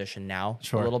caliber musician now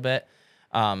a little bit.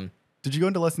 Did you go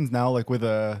into lessons now like with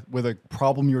a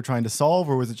problem you were trying to solve,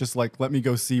 or was it just like, let me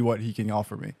go see what he can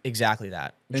offer me? Exactly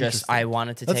that. Just I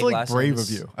wanted to take lessons. That's like brave of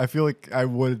you. I feel like I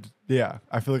would,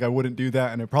 I feel like I wouldn't do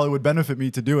that, and it probably would benefit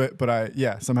me to do it, but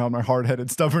somehow my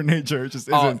hard-headed, stubborn nature just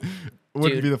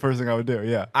wouldn't be the first thing I would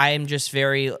do. I am just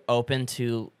very open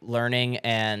to learning,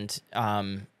 and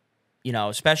you know,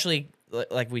 especially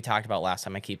like we talked about last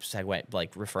time. I keep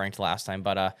referring to last time,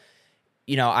 but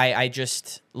you know, I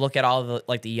just look at all the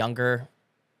like the younger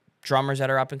drummers that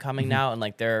are up and coming now, and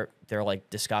like they're like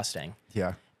disgusting.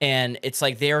 And it's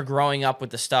like they're growing up with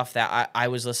the stuff that I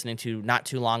was listening to not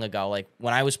too long ago. Like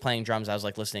when I was playing drums, I was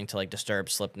like listening to like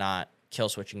Disturbed, Slipknot,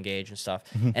 Killswitch Engage and stuff.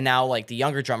 And now like the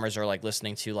younger drummers are like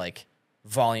listening to like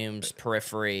Volumes,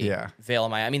 Periphery, Veil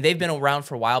of My. I mean, they've been around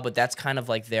for a while, but that's kind of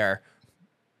like their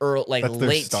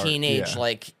late teenage,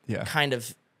 kind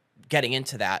of getting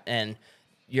into that. And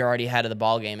you're already ahead of the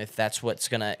ball game if that's what's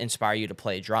going to inspire you to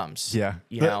play drums.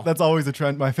 You know? That's always a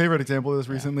trend. My favorite example of this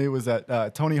recently was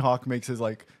that Tony Hawk makes his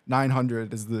like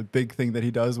 900 is the big thing that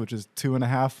he does, which is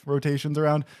 2.5 rotations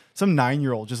around. Some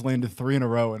 9-year-old just landed 3 in a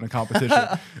row in a competition.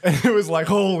 And it was like,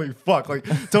 holy fuck. Like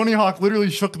Tony Hawk literally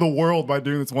shook the world by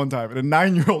doing this one time. And a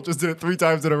 9-year-old just did it 3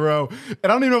 times in a row. And I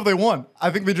don't even know if they won. I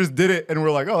think they just did it and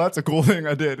were like, oh, that's a cool thing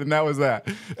I did. And that was that.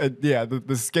 And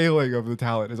the scaling of the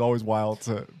talent is always wild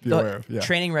to be aware of.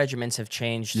 Training regimens have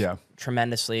changed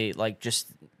tremendously. Like just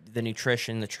the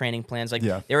nutrition, the training plans. Like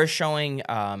they were showing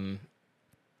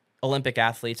Olympic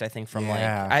athletes, I think, from like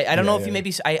I don't know if you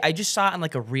maybe I just saw it on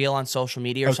like a reel on social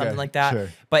media or something like that.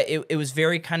 But it was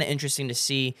very kind of interesting to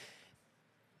see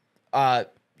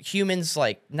humans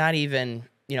like not even,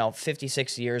 you know, 50,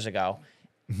 60 years ago,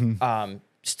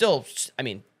 still, I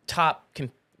mean, top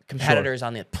competitors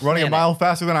on the planet. Running a mile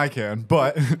faster than I can,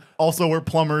 but also we're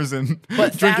plumbers and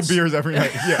drinking beers every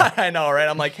night. I know, right?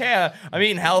 I'm like, hey, I'm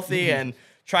eating healthy and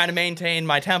trying to maintain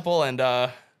my temple and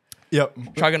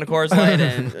chugging a Coors Light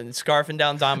and scarfing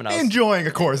down Dominoes. Enjoying a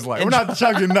Coors Light. We're not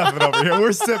chugging nothing over here.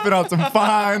 We're sipping on some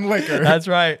fine liquor. That's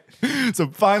right.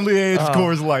 Some finely aged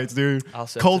Coors Lights, dude.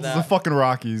 Cold as the fucking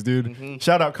Rockies, dude.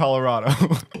 Shout out Colorado.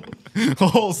 The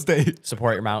whole state.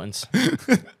 Support your mountains.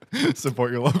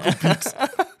 Support your local peaks.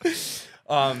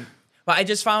 But I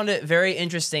just found it very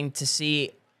interesting to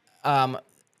see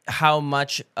how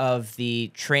much of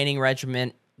the training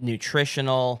regimen,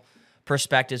 nutritional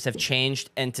perspectives have changed,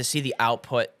 and to see the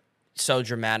output so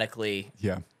dramatically,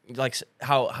 like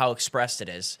how expressed it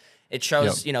is. It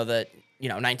shows, you know, the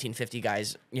 1950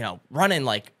 guys, you know, running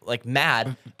like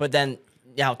mad, but then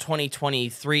now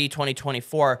 2023,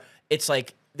 2024, it's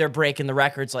like they're breaking the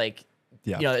records like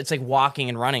Yeah. You know, it's like walking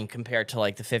and running compared to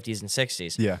like the 50s and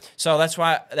 60s. Yeah. So that's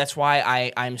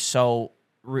why I'm so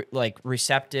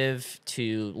receptive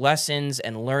to lessons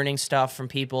and learning stuff from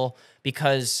people,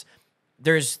 because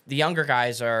there's the younger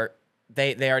guys are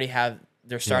they already have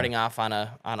they're starting off on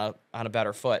a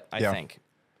better foot, I think.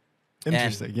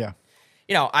 Interesting. And, yeah.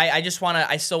 You know, I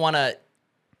still wanna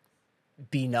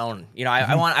be known. You know,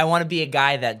 I want to be a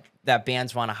guy that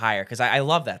bands want to hire, because I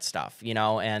love that stuff, you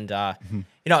know, and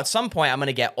you know, at some point I'm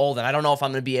gonna get old, and I don't know if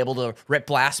I'm gonna be able to rip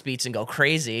blast beats and go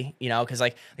crazy, you know, because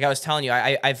like I was telling you,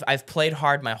 I've played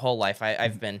hard my whole life.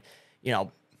 I've been, you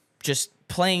know, just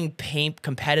playing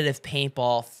competitive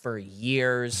paintball for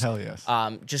years. Hell yes.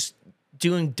 Just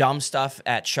doing dumb stuff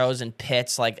at shows and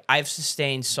pits. Like, I've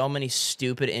sustained so many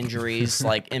stupid injuries,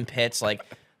 like in pits, like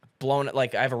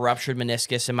like I have a ruptured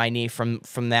meniscus in my knee from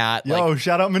that. Yo, like,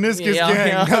 shout out meniscus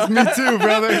gang. That's me too,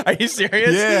 brother. Are you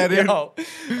serious? Yeah, dude. Yo,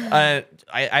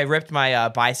 I ripped my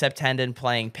bicep tendon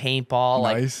playing paintball.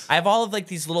 Nice. Like, I have all of like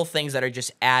these little things that are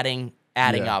just adding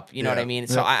up. You know what I mean?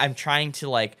 So I'm trying to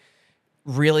like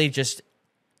really just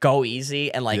go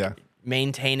easy and like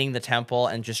maintaining the tempo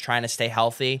and just trying to stay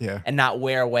healthy and not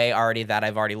wear away already that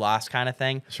I've already lost, kind of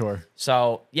thing. Sure.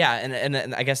 So yeah,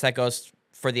 and I guess that goes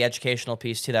for the educational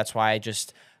piece too. That's why I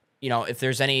just, you know, if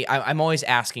there's any, I'm always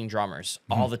asking drummers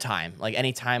all the time. Like,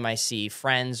 anytime I see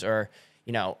friends or,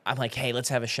 you know, I'm like, hey, let's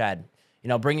have a shed. You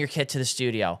know, bring your kit to the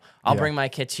studio. I'll bring my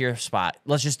kit to your spot.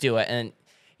 Let's just do it. And,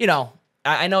 you know,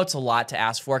 I know it's a lot to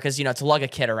ask for, because, you know, to lug a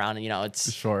kit around, and, you know,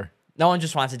 it's sure. No one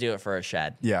just wants to do it for a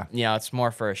shed. Yeah. You know, it's more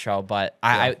for a show. But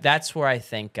I that's where I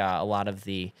think a lot of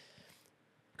the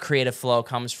creative flow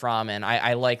comes from. And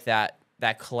I like that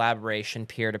collaboration,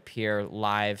 peer-to-peer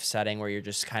live setting where you're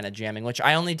just kind of jamming, which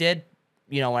I only did,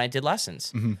 you know, when I did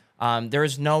lessons. There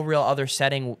is no real other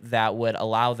setting that would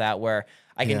allow that, where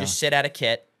I can just sit at a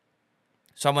kit,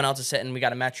 someone else is sitting, we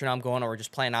got a metronome going, or we're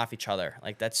just playing off each other.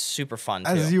 Like, that's super fun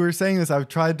too. As you were saying this, I've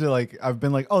tried to I've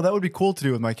been like, oh, that would be cool to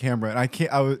do with my camera.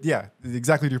 And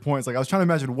exactly to your point. It's like, I was trying to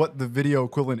imagine what the video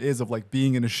equivalent is of like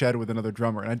being in a shed with another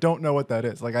drummer. And I don't know what that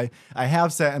is. Like, I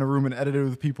have sat in a room and edited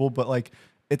with people, but like,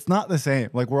 it's not the same.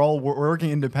 Like, we're working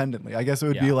independently. I guess it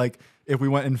would be like if we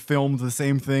went and filmed the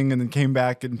same thing and then came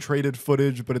back and traded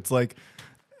footage, but it's like,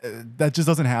 that just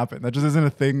doesn't happen. That just isn't a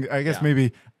thing. I guess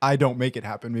maybe I don't make it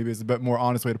happen. Maybe it's a bit more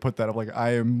honest way to put that, of like,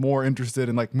 I am more interested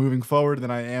in like moving forward than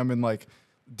I am in like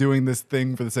doing this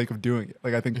thing for the sake of doing it.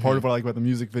 Like, I think part of what I like about the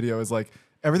music video is like,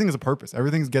 everything is a purpose.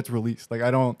 Everything gets released. Like,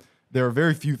 there are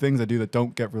very few things I do that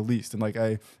don't get released. And like,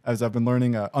 as I've been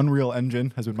learning, Unreal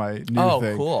Engine has been my new thing.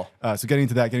 Oh, cool. So getting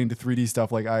into 3D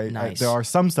stuff, like there are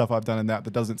some stuff I've done in that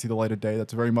doesn't see the light of day.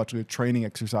 That's very much a training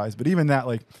exercise. But even that,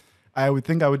 like, I would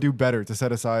think I would do better to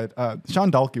set aside.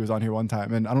 Sean Dalkey was on here one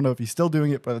time, and I don't know if he's still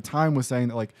doing it, but at the time was saying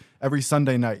that like every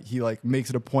Sunday night he like makes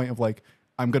it a point of like,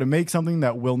 I'm gonna make something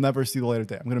that will never see the light of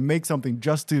day. I'm gonna make something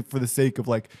just for the sake of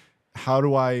like, how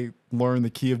do I learn the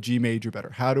key of G major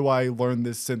better? How do I learn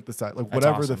this synthesizer? Like,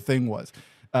 whatever the thing was.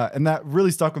 And that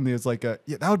really stuck with me as like, that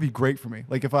would be great for me.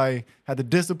 Like, if I had the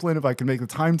discipline, if I could make the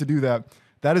time to do that,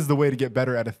 that is the way to get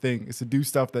better at a thing, is to do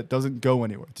stuff that doesn't go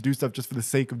anywhere, to do stuff just for the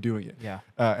sake of doing it. Yeah.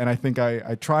 And I think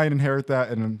I try and inherit that,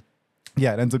 and it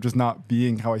ends up just not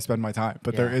being how I spend my time.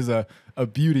 But there is a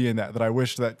beauty in that I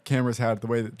wish that cameras had, the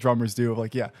way that drummers do, of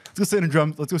like, let's go sit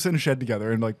in a shed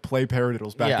together and like play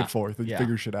paradiddles back and forth and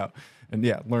figure shit out. And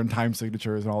learn time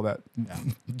signatures and all that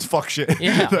fuck shit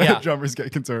that drummers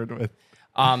get concerned with.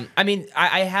 I mean,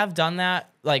 I have done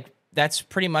that. Like, that's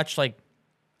pretty much like,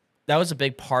 that was a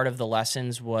big part of the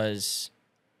lessons, was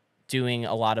doing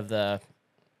a lot of the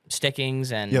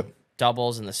stickings and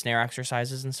doubles and the snare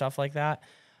exercises and stuff like that.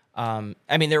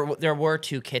 I mean, there were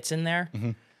 2 kits in there,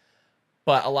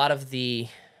 but a lot of the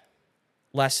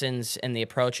lessons and the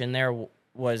approach in there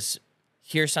was,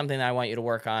 here's something that I want you to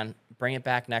work on, bring it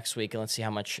back next week, and let's see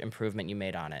how much improvement you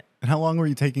made on it. And how long were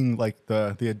you taking like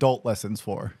the adult lessons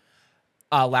for?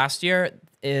 Last year,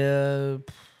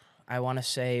 I want to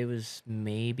say it was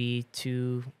maybe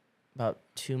about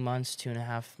 2 months,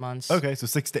 2.5 months. Okay, so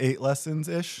 6 to 8 lessons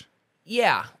ish.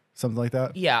 Yeah, something like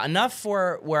that. Yeah, enough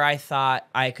for where I thought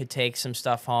I could take some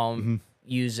stuff home,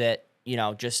 use it. You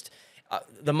know, just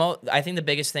I think the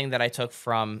biggest thing that I took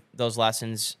from those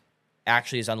lessons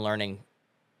actually is unlearning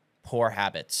poor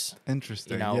habits.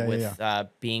 Interesting. You know, with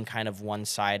being kind of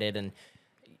one-sided, and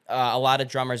a lot of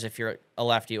drummers, if you're a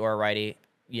lefty or a righty,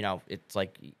 you know, it's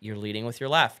like you're leading with your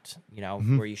left, you know,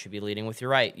 where you should be leading with your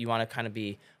right. You want to kind of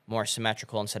be more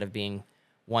symmetrical instead of being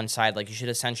one side. Like, you should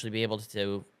essentially be able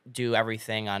to do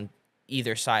everything on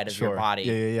either side of your body,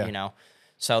 you know?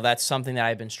 So that's something that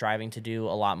I've been striving to do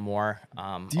a lot more.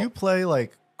 Do you play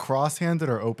like cross-handed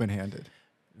or open-handed?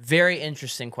 Very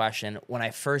interesting question. When I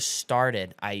first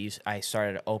started, I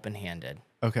started open-handed.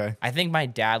 Okay. I think my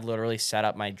dad literally set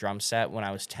up my drum set when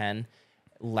I was 10,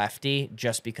 lefty,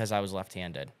 just because I was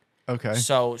left-handed. Okay.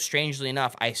 So strangely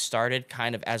enough, I started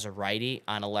kind of as a righty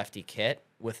on a lefty kit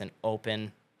with an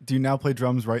open. Do you now play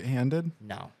drums right-handed?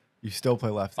 No. You still play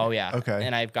lefty? Oh, yeah. Okay.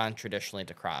 And I've gone traditionally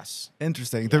to cross.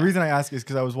 Interesting. The reason I ask is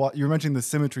because you were mentioning the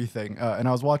symmetry thing, and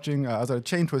I was watching. I was at a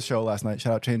Chain Twist show last night.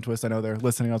 Shout out Chain Twist. I know they're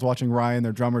listening. I was watching Ryan,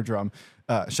 their drummer, drum.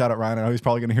 Shout out Ryan. I know he's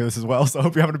probably going to hear this as well. So I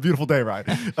hope you're having a beautiful day, Ryan.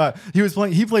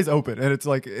 He plays open, and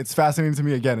it's fascinating to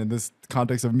me again in this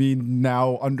context of me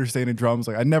now understanding drums.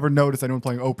 Like I never noticed anyone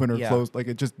playing open or closed. Like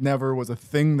it just never was a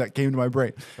thing that came to my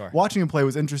brain. Sure. Watching him play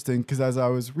was interesting because as I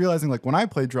was realizing, like when I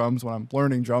play drums, when I'm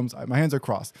learning drums, my hands are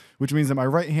crossed, which means that my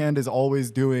right hand is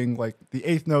always doing like the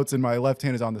eighth notes and my left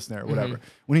hand is on the snare, whatever.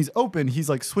 When he's open, he's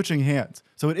like switching hands.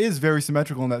 So it is very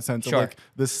symmetrical in that sense. Sure. Of like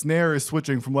the snare is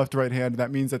switching from left to right hand. And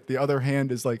that means that the other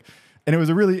hand is like, and it was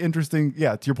a really interesting,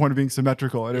 to your point of being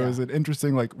symmetrical. And it was an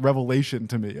interesting like revelation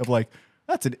to me of like,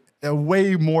 that's a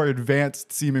way more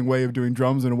advanced seeming way of doing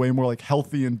drums and a way more like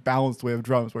healthy and balanced way of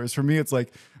drums. Whereas for me, it's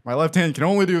like my left hand can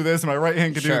only do this and my right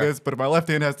hand can do this, but if my left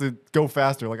hand has to go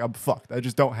faster, like I'm fucked. I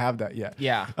just don't have that yet.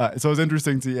 Yeah. So it was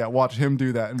interesting to watch him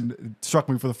do that. And it struck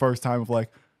me for the first time of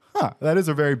like, that is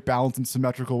a very balanced and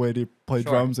symmetrical way to play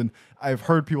drums. And I've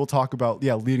heard people talk about,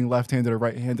 leading left-handed or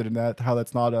right-handed and how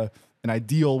that's not an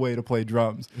ideal way to play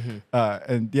drums.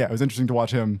 And it was interesting to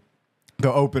watch him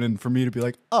go open and for me to be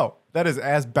like, oh, that is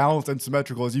as balanced and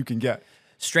symmetrical as you can get.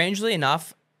 Strangely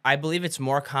enough, I believe it's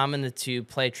more common to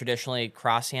play traditionally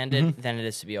cross-handed than it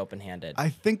is to be open-handed. I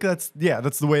think that's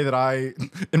the way that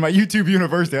in my YouTube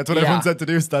university, that's what everyone said to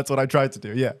do. So that's what I tried to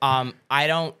do. Yeah. I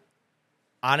don't,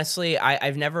 honestly,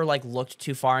 I've never like looked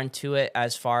too far into it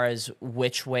as far as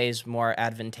which way is more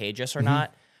advantageous or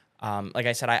not. Like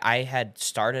I said, I had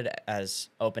started as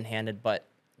open-handed, but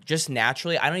just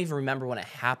naturally, I don't even remember when it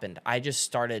happened. I just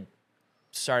started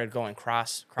going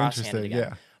cross-handed again.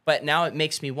 Yeah. But now it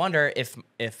makes me wonder if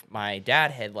my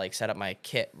dad had like set up my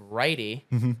kit righty,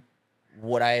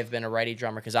 would I have been a righty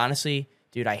drummer? Because honestly,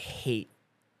 dude, I hate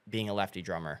being a lefty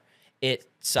drummer. It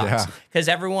sucks because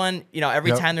everyone,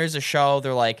 every time there's a show,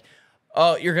 they're like,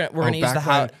 "Oh, we're gonna use the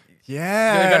house."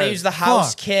 Yeah, we're gonna use the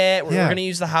house kit. We're gonna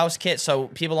use the house kit, so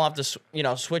people don't have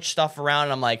to, switch stuff around.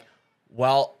 And I'm like,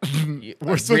 well,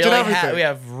 we're switching everything. We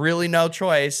have really no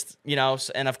choice,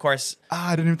 and of course,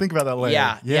 I didn't even think about that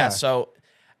later. Yeah. So,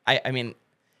 I mean,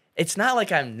 it's not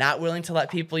like I'm not willing to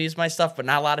let people use my stuff, but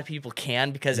not a lot of people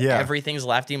can because everything's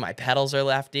lefty. My pedals are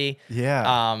lefty.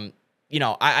 Yeah.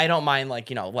 I don't mind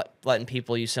like, letting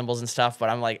people use cymbals and stuff, but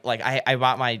I'm like I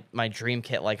bought my dream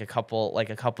kit like a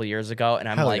couple years ago, and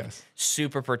I'm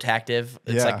super protective.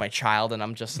 It's like my child, and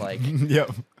I'm just like,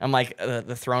 I'm like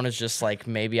the throne is just like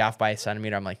maybe off by a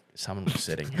centimeter. I'm like, someone was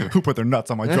sitting here. Who put their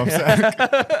nuts on my drum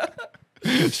set?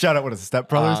 Shout out, what is it, Step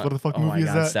Brothers? What the fuck movie is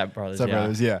that? Step Brothers. Step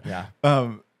Brothers, yeah.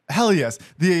 Hell yes.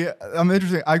 I'm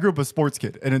interested. I grew up a sports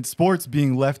kid, and in sports,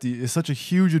 being lefty is such a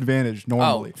huge advantage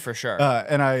normally. Oh, for sure.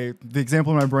 And the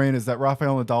example in my brain is that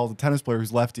Rafael Nadal is a tennis player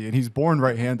who's lefty, and he's born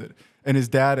right-handed. And his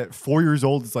dad at 4 years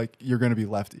old is like, you're going to be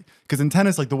lefty. Because in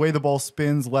tennis, like the way the ball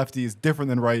spins lefty is different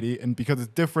than righty. And because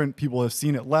it's different, people have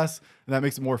seen it less, and that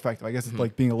makes it more effective. I guess it's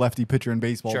like being a lefty pitcher in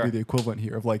baseball would be the equivalent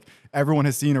here of like everyone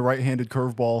has seen a right-handed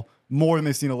curveball more than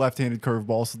they've seen a left-handed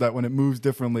curveball, so that when it moves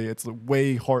differently, it's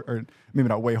way hard, or maybe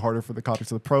not way harder for the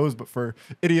context of the pros, but for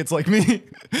idiots like me,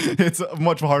 it's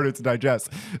much harder to digest.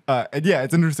 And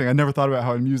it's interesting. I never thought about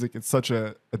how in music it's such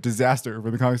a disaster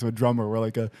for the context of a drummer, where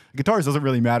like a guitarist doesn't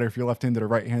really matter if you're left-handed or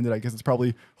right-handed. I guess it's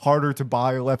probably harder to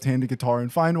buy a left-handed guitar and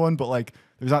find one, but like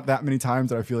there's not that many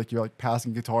times that I feel like you're like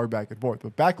passing guitar back and forth.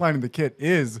 But backlining the kit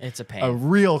is a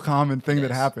real common thing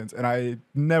that happens, and I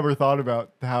never thought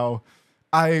about how.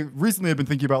 I recently have been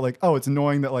thinking about like, oh, it's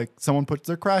annoying that like someone puts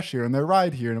their crash here and their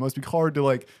ride here, and it must be hard to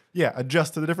like,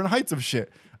 adjust to the different heights of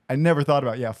shit. I never thought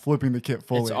about, flipping the kit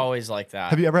fully. It's always like that.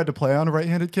 Have you ever had to play on a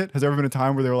right-handed kit? Has there ever been a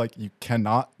time where they were like, you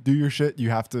cannot do your shit, you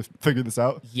have to figure this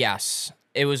out? Yes.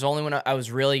 It was only when I was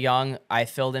really young. I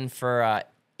filled in for a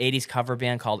 80s cover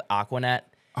band called Aquanet.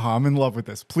 Oh, I'm in love with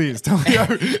this. Please tell me,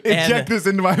 inject this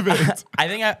into my veins. I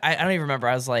think I don't even remember.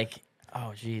 I was like,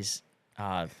 oh, geez.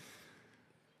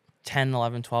 10,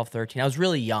 11, 12, 13. I was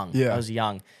really young. I was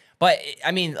young. But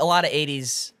I mean, a lot of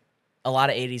 80s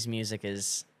music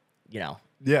is,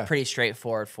 pretty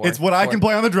straightforward It's what I can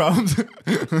play on the drums.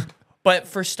 But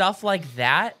for stuff like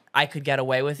that, I could get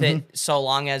away with it so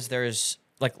long as there's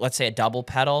like, let's say a double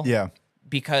pedal. Yeah.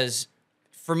 Because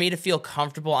for me to feel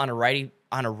comfortable on a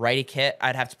righty kit,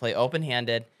 I'd have to play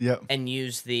open-handed and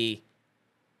use the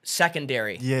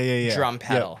secondary drum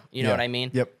pedal. You know what I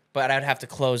mean? Yep. But I'd have to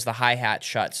close the hi-hat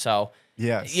shut. So,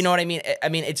 yes. You know what I mean? I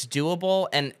mean, it's doable.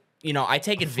 And, you know, I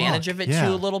take advantage of it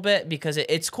too a little bit because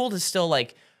it's cool to still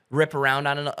like rip around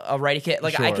on a righty kit.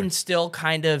 Like I can still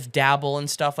kind of dabble and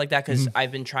stuff like that because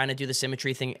I've been trying to do the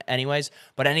symmetry thing anyways.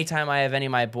 But anytime I have any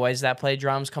of my boys that play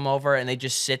drums come over and they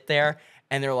just sit there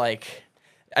and they're like,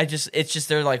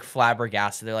 they're like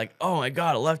flabbergasted. They're like, oh my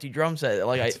God, a lefty drum set.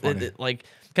 Like,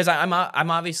 because I'm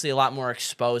obviously a lot more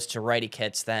exposed to righty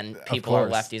kits than people are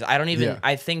lefties. I don't even,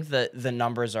 I think the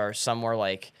numbers are somewhere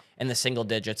like in the single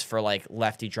digits for like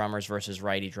lefty drummers versus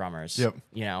righty drummers. Yep.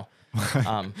 You know?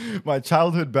 My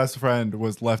childhood best friend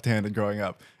was left-handed growing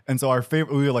up. And so our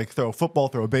favorite, we would like throw a football,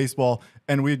 throw a baseball,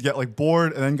 and we'd get like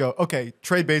bored and then go, okay,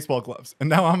 trade baseball gloves. And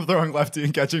now I'm throwing lefty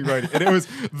and catching righty. And it was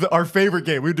our favorite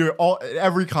game. We'd do it all,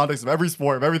 every context of every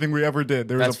sport, of everything we ever did.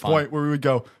 There was point where we would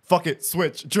go, fuck it,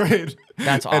 switch, trade.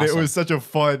 That's awesome. And it was such a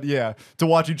fun, to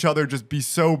watch each other just be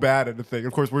so bad at a thing.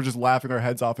 Of course, we're just laughing our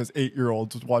heads off as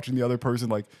 8-year-olds, just watching the other person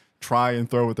like try and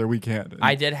throw with their weak hand. And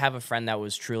I did have a friend that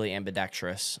was truly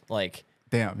ambidextrous. Like,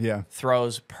 damn, yeah.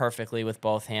 Throws perfectly with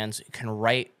both hands, can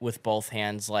write with both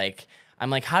hands. Like,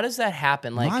 I'm like, how does that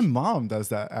happen? Like, my mom does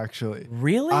that actually.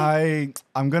 Really?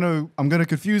 I'm gonna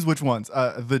confuse which ones.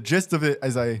 The gist of it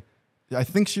is I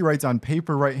think she writes on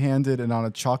paper right-handed and on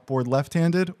a chalkboard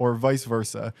left-handed, or vice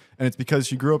versa. And it's because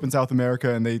she grew up in South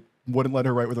America and they wouldn't let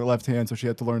her write with her left hand, so she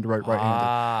had to learn to write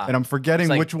right-handed. And I'm forgetting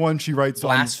like which one she writes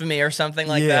blasphemy or something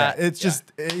like that. It's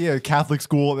just Catholic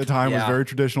school at the time was very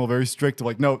traditional, very strict.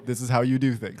 Like, no, this is how you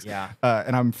do things.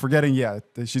 And I'm forgetting. That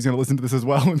she's gonna listen to this as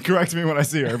well and correct me when I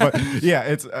see her. But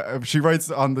it's she writes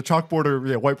on the chalkboard or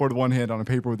whiteboard with one hand, on a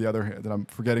paper with the other hand, and I'm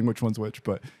forgetting which one's which.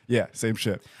 But same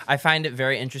shit. I find it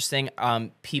very interesting.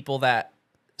 People that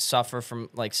suffer from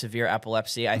like severe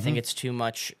epilepsy, I think it's too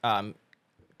much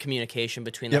communication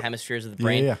between the hemispheres of the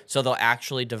brain. So they'll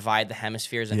actually divide the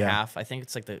hemispheres in half. I think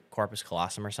it's like the corpus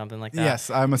callosum or something like that.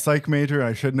 Yes, I'm a psych major and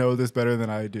I should know this better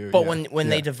than I do. But when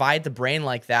they divide the brain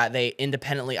like that, they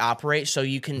independently operate. So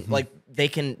you can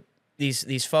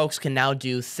these folks can now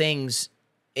do things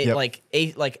like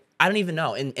I don't even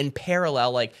know in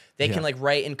parallel. Like they can like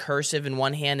write in cursive in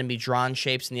one hand and be drawn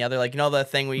shapes in the other. Like, you know the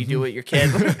thing where you do with your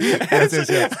kid.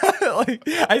 Like,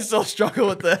 I still struggle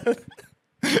with that.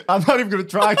 I'm not even gonna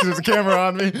try because there's a camera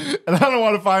on me, and I don't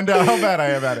want to find out how bad I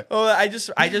am at it. Well, I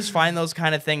just find those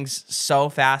kind of things so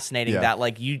fascinating that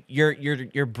like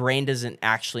your brain doesn't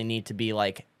actually need to be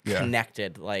like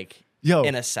connected, like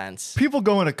in a sense. People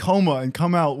go in a coma and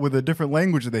come out with a different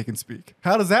language that they can speak.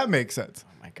 How does that make sense?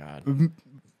 Oh my God.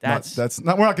 That's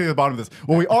not. We're not getting to the bottom of this.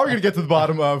 What we are gonna get to the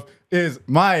bottom of is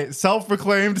my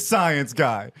self-proclaimed science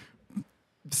guy.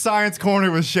 Science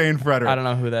Corner with Shaine Frederick. I don't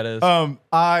know who that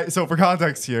is. So for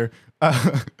context here,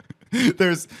 I'm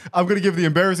going to give the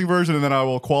embarrassing version and then I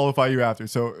will qualify you after.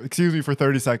 So excuse me for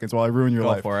 30 seconds while I ruin your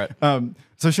life. Go for it.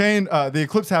 So Shaine, the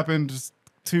eclipse happened just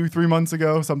 2-3 months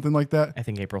ago, something like that. I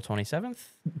think April 27th.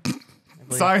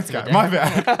 Science guy, my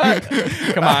bad.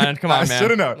 come on, man. I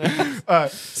should have known.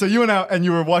 So you went out and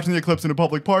you were watching the eclipse in a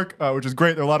public park, which is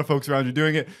great. There are a lot of folks around you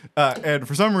doing it. And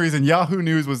for some reason, Yahoo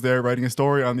News was there writing a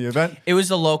story on the event. It was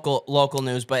the local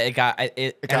news, but it got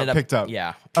picked up.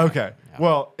 Yeah. Okay. Yeah.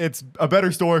 Well, it's a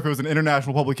better story if it was an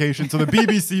international publication. So the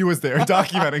BBC was there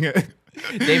documenting it.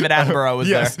 David Attenborough was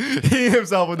there. Yes, he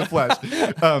himself in the flesh.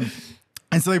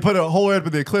 And so they put a whole ad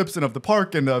with the eclipse and of the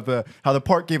park and of how the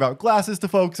park gave out glasses to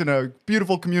folks in a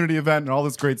beautiful community event and all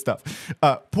this great stuff.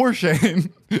 Poor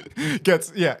Shaine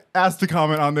gets asked to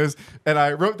comment on this, and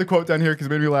I wrote the quote down here because it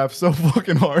made me laugh so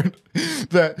fucking hard.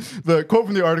 That the quote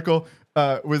from the article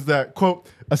was that, quote,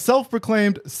 a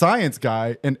self-proclaimed science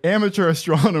guy and amateur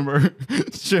astronomer,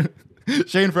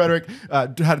 Shaine Frederick,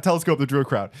 had a telescope that drew a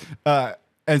crowd.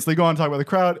 And so they go on to talk about the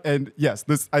crowd. And yes,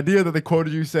 this idea that they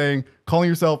quoted you saying, calling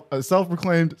yourself a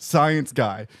self-proclaimed science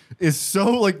guy is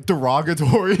so like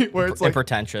derogatory where it's like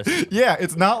pretentious. Yeah,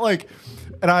 it's not like,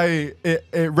 and it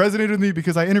resonated with me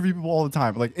because I interview people all the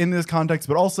time, like in this context,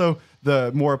 but also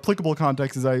the more applicable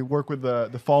context is I work with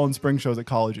the fall and spring shows at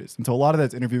colleges. And so a lot of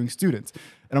that's interviewing students.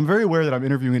 And I'm very aware that I'm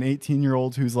interviewing an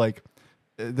 18-year-old who's like,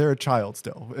 they're a child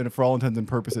still, and for all intents and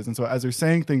purposes. And so as they're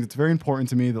saying things, it's very important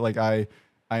to me that like I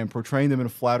am portraying them in a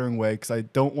flattering way because I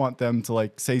don't want them to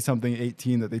like say something at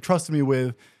 18 that they trusted me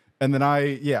with, and then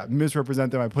I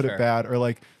misrepresent them. I put it bad, or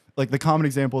like the common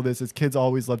example of this is kids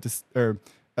always love to,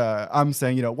 I'm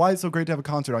saying, why it's so great to have a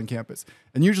concert on campus,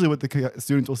 and usually what the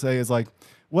students will say is like,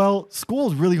 well,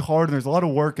 school is really hard and there's a lot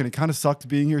of work and it kind of sucked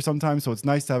being here sometimes, so it's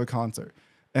nice to have a concert.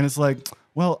 And it's like,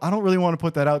 well, I don't really want to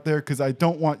put that out there because I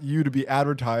don't want you to be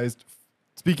advertised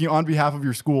speaking on behalf of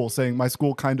your school, saying my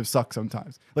school kind of sucks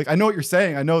sometimes. Like, I know what you're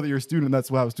saying. I know that you're a student and that's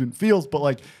how a student feels, but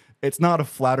like, it's not a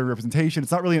flattering representation.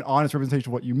 It's not really an honest representation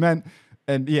of what you meant.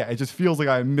 And yeah, it just feels like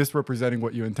I'm misrepresenting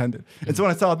what you intended. And so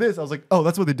when I saw this, I was like, oh,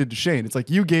 that's what they did to Shaine. It's like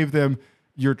you gave them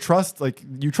your trust, like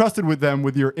you trusted with them,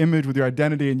 with your image, with your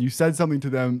identity, and you said something to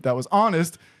them that was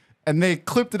honest. And they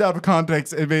clipped it out of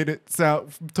context and made it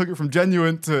sound, took it from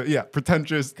genuine to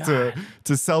pretentious to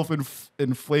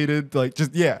self-inflated, like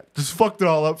just fucked it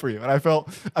all up for you. And I felt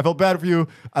bad for you.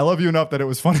 I love you enough that it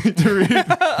was funny to read.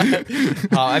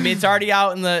 I mean, it's already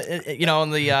out in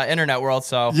the internet world.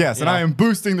 So yes, and I am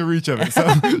boosting the reach of it.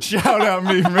 So shout out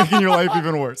me for making your life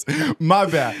even worse. My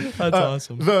bad. That's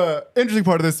awesome. The interesting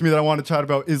part of this to me that I want to chat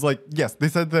about is like, yes, they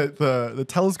said that the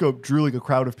telescope drew like a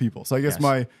crowd of people. So I guess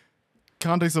my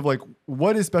context of like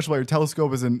what is special about your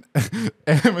telescope as an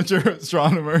amateur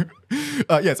astronomer.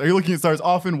 Yes, are you looking at stars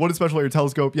often? What is special about your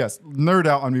telescope? Yes, nerd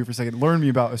out on me for a second. Learn me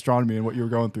about astronomy and what you were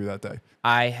going through that day.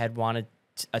 I had wanted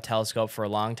a telescope for a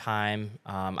long time.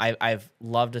 I've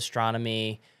loved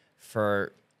astronomy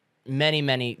for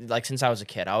many, like since I was a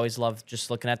kid. I always loved just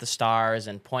looking at the stars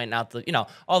and pointing out the,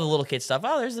 all the little kid stuff.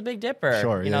 Oh, there's the Big Dipper.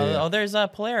 Sure, oh, there's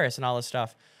Polaris and all this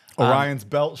stuff. Orion's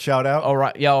belt, shout out.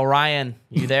 Orion,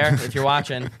 you there? If you're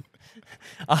watching.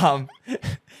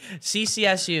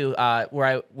 CCSU, where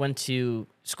I went to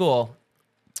school,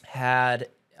 had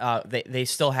they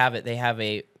still have it. They have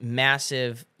a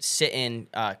massive sit-in.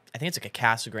 I think it's like a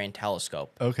Cassegrain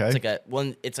telescope. Okay,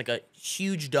 it's like a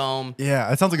huge dome.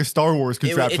 Yeah, it sounds like a Star Wars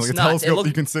contraption, like a telescope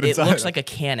you can sit inside. It looks like a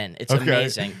cannon. It's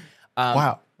amazing.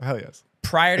 Wow, hell yes.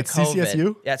 Prior to COVID,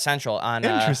 CCSU? at Central on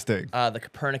interesting the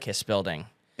Copernicus building.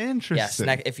 Interesting.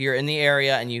 Yes, if you're in the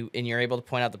area and you're able to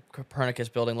point out the Copernicus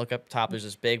building, look up top. There's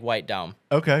this big white dome.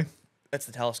 Okay, that's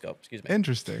the telescope. Excuse me.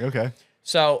 Interesting. Okay.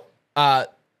 So prior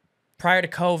to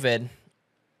COVID,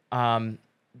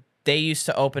 they used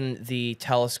to open the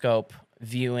telescope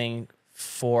viewing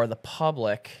for the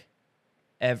public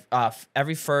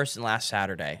every first and last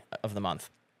Saturday of the month.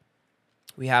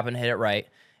 We happened to hit it right,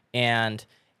 and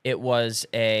it was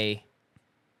I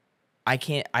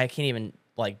can't even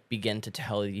like begin to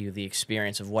tell you the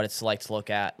experience of what it's like to look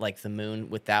at like the moon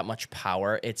with that much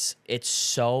power. It's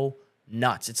so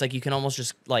nuts. It's like you can almost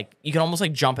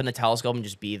jump in the telescope and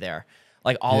just be there.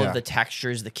 Like all of the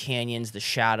textures, the canyons, the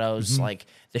shadows, like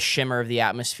the shimmer of the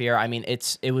atmosphere. I mean,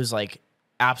 it was like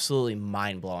absolutely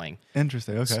mind-blowing.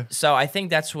 Interesting. Okay. So I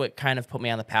think that's what kind of put me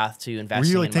on the path to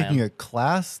investing. Were you like taking a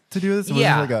class to do this? Was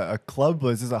this like a club?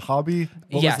 Was this a hobby?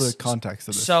 What was the context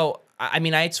of this? So I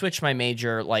mean, I had switched my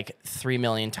major like 3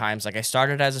 million times. Like I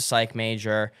started as a psych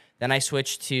major, then I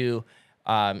switched to,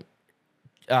 what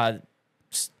the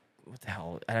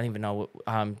hell? I don't even know.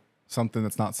 Something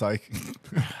that's not psych.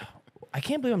 I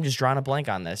can't believe I'm just drawing a blank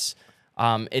on this.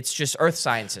 It's just earth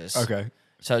sciences. Okay.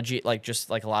 So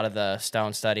just like a lot of the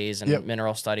stone studies and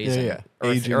mineral studies and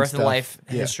earth and life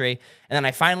history. And then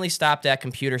I finally stopped at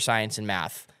computer science and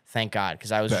math. Thank God,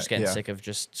 because I was just getting sick of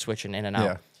just switching in and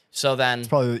out. So then it's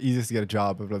probably the easiest to get a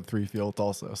job of the 3 fields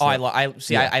also. So. Oh, I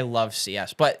love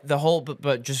CS, but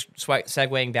but just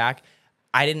segueing back,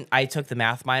 I took the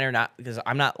math minor not because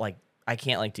I'm not like I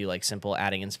can't like do like simple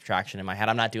adding and subtraction in my head.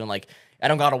 I'm not doing like I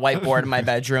don't got a whiteboard in my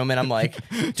bedroom and I'm like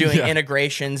doing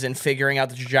integrations and figuring out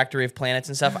the trajectory of planets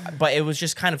and stuff. But it was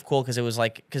just kind of cool because it was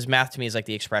like because math to me is like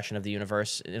the expression of the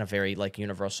universe in a very like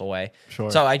universal way.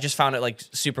 Sure. So I just found it like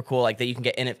super cool, like that you can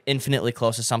get infinitely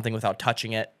close to something without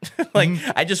touching it. Like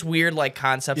I just weird like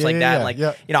concepts like that. Like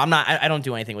I don't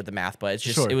do anything with the math, but it's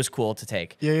just it was cool to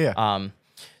take.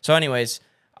 So anyways,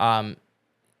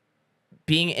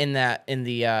 being in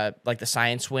the like the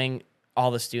science wing. All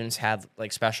the students had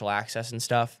like special access and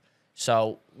stuff.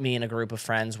 So me and a group of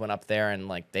friends went up there and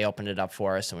like they opened it up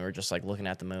for us and we were just like looking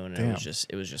at the moon and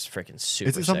it was just freaking super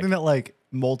Is it something that like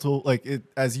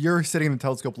as you're sitting in the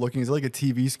telescope looking, is it like a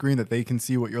TV screen that they can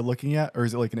see what you're looking at, or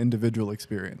is it like an individual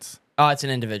experience? Oh, it's an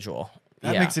individual.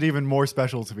 That makes it even more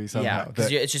special to me somehow. Yeah, because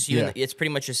it's just you. It's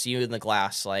pretty much just you in the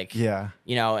glass, like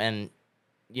and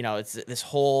it's this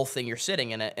whole thing you're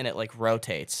sitting in it and it like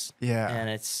rotates. Yeah, and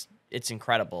it's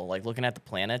incredible. Like looking at the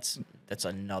planets, that's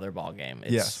another ball game.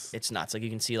 It's nuts. Like you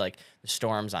can see like the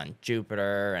storms on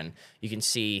Jupiter, and you can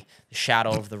see the shadow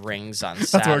of the rings on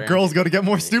Saturn. That's where girls go to get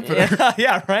more stupider.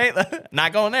 Yeah, right.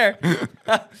 Not going there.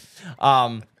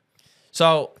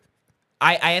 So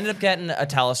I ended up getting a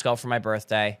telescope for my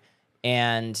birthday,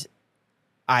 and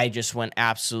I just went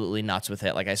absolutely nuts with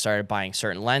it. Like I started buying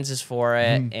certain lenses for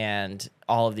it and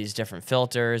all of these different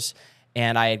filters.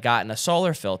 And I had gotten a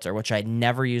solar filter, which I'd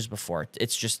never used before.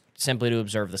 It's just simply to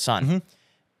observe the sun.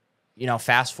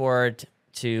 Fast forward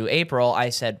to April, I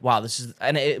said, wow, this is,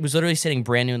 and it was literally sitting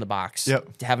brand new in the box.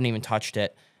 Yep. Haven't even touched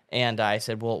it. And I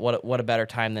said, well, what a better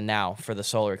time than now for the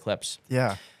solar eclipse.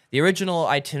 Yeah. The original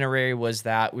itinerary was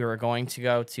that we were going to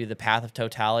go to the Path of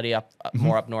Totality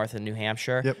more up north in New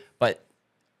Hampshire. Yep. But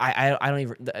I don't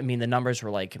even, I mean, the numbers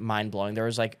were like mind blowing. There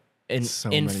was like an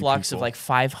influx of like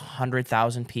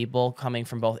 500,000 people coming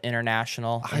from both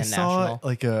international and national. I saw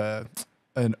like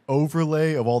an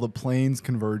overlay of all the planes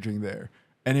converging there.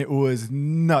 And it was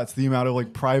nuts, the amount of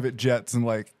like private jets and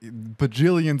like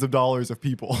bajillions of dollars of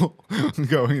people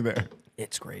going there.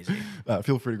 It's crazy.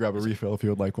 Feel free to grab a refill if you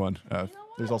would like one.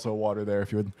 There's also water there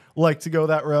if you would like to go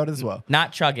that route as well.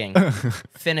 Not chugging,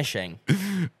 finishing.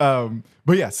 But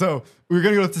yeah, so we were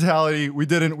going to go to totality. We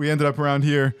didn't. We ended up around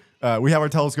here. We have our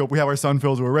telescope. We have our sun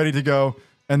fills. We're ready to go.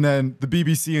 And then the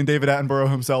BBC and David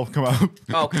Attenborough himself come up.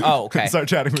 Oh, okay. And start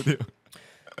chatting with you.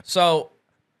 So,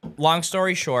 long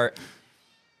story short,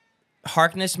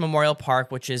 Harkness Memorial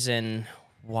Park, which is in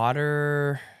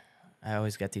I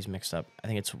always get these mixed up. I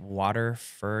think it's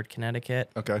Waterford,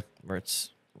 Connecticut. Okay. Or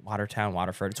it's Watertown,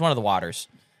 Waterford. It's one of the waters,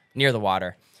 near the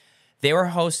water. They were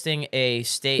hosting a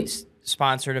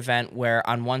state-sponsored event where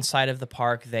on one side of the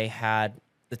park, they had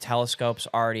the telescopes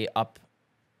already up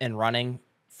and running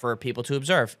for people to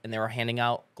observe, and they were handing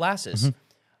out glasses. Mm-hmm.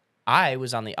 I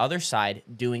was on the other side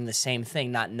doing the same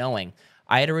thing, not knowing.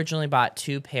 I had originally bought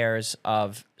 2 pairs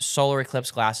of solar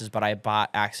eclipse glasses, but I bought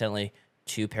accidentally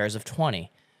 2 pairs of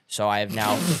 20. So I have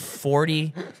now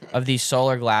 40 of these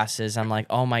solar glasses. I'm like,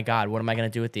 oh my God, what am I going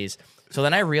to do with these? So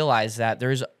then I realized that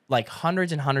there's like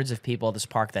hundreds and hundreds of people at this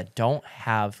park that don't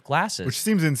have glasses. Which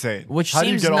seems insane. How do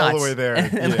you get nuts. all the way there?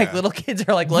 And like little kids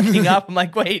are like looking up. I'm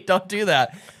like, wait, don't do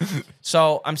that.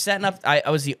 So I'm setting up. I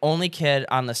was the only kid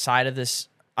on the side of this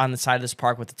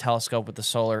park with the telescope with the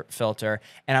solar filter,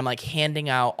 and I'm like handing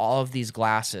out all of these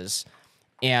glasses.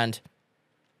 And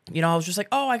I was just like,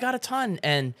 oh, I got a ton.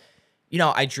 And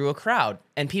I drew a crowd,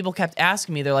 and people kept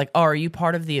asking me. They're like, "Oh, are you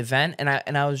part of the event?" And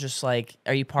I was just like,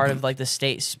 "Are you part of like the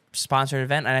state-sponsored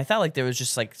event?" And I felt like there was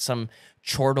just like some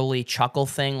chortly chuckle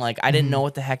thing. Like I didn't know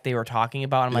what the heck they were talking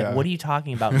about. I'm like, "What are you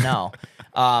talking about?" No,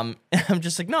 I'm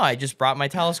just like, "No, I just brought my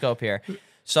telescope here."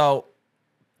 So,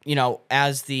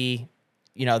 as the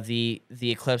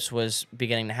eclipse was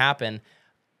beginning to happen,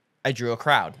 I drew a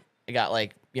crowd. I got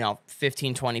like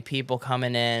 15, 20 people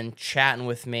coming in, chatting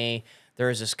with me. There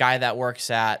was this guy that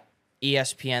works at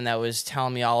ESPN that was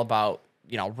telling me all about,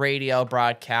 radio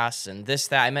broadcasts and this,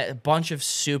 that. I met a bunch of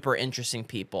super interesting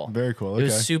people. Very cool. Okay. It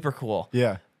was super cool.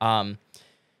 Yeah. So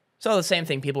the same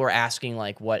thing, people were asking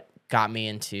like what got me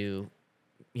into,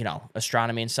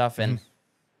 astronomy and stuff. And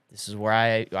this is where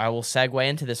I will segue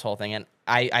into this whole thing. And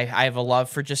I have a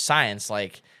love for just science.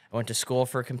 Like I went to school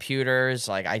for computers.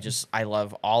 Like I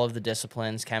love all of the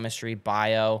disciplines, chemistry,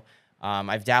 bio.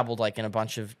 I've dabbled like in a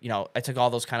bunch of, I took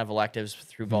all those kind of electives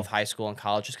through both high school and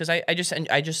college just because I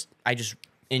just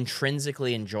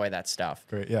intrinsically enjoy that stuff.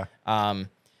 Great, yeah.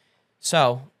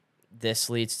 So this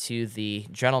leads to the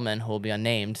gentleman who will be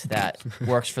unnamed that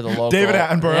works for the local David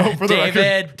Attenborough. For the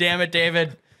record. Damn it,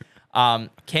 David.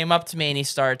 Came up to me and he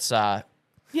starts,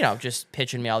 just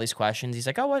pitching me all these questions. He's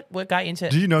like, "Oh, what got you into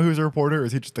it?" Do you know who's a reporter, or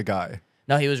is he just a guy?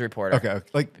 No, he was a reporter. Okay,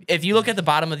 like if you look at the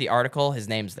bottom of the article, his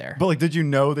name's there. But like, did you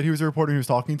know that he was a reporter who was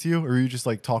talking to you, or were you just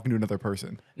like talking to another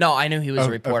person? No, I knew he was a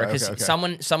reporter because okay.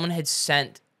 someone had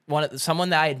sent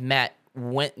someone that I had met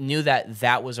knew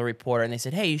that was a reporter, and they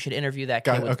said, "Hey, you should interview that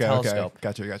kid with the telescope."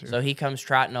 Okay. Gotcha. So he comes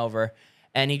trotting over,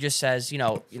 and he just says,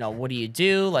 what do you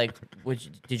do? Like,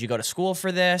 did you go to school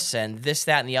for this and this,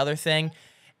 that, and the other thing?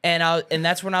 And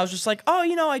that's when I was just like, oh,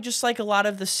 I just like a lot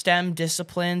of the STEM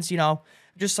disciplines,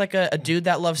 just like a dude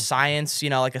that loves science,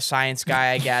 like a science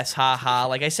guy, I guess. Ha ha.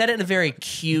 Like I said it in a very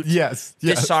cute,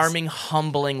 disarming,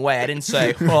 humbling way. I didn't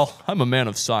say, well, I'm a man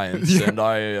of science and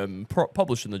I am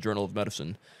published in the Journal of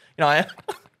Medicine. You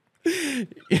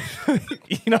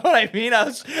know what I mean? I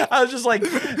was just like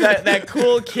that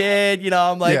cool kid,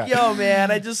 I'm like, yo,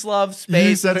 man, I just love space.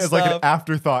 You said it as like an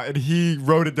afterthought, and he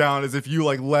wrote it down as if you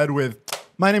like led with,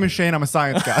 "My name is Shaine, I'm a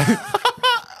science guy."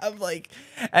 I'm like,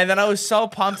 and then I was so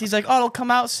pumped. He's like, "Oh, it'll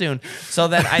come out soon." So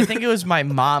then I think it was my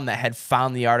mom that had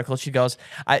found the article. She goes,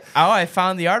 I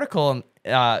found the article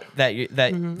that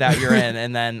you're in."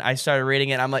 And then I started reading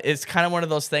it. I'm like, it's kind of one of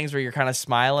those things where you're kind of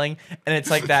smiling, and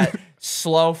it's like that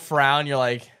slow frown. You're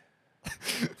like,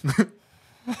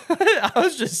 I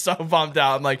was just so bummed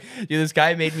out. I'm like, dude, this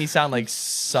guy made me sound like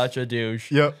such a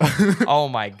douche. Yep. Oh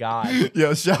my God.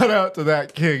 Yeah, shout out to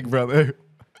that king, brother.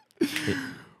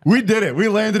 We did it. We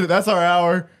landed it. That's our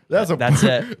hour. That's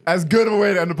it. As good of a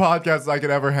way to end a podcast as I could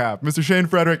ever have. Mr. Shaine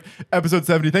Frederick, episode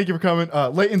 70. Thank you for coming.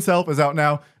 LatentSelf is out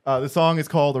now. The song is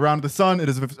called Around the Sun. It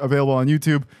is available on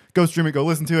YouTube. Go stream it. Go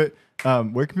listen to it.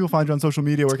 Where can people find you on social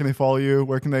media? Where can they follow you?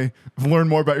 Where can they learn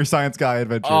more about your science guy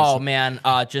adventures? Oh, man.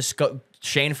 Just go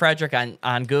Shaine Frederick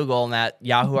on Google, and that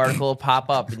Yahoo article will pop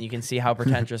up, and you can see how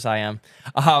pretentious I am.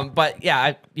 But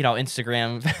yeah,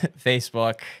 Instagram,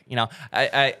 Facebook,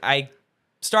 I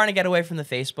starting to get away from the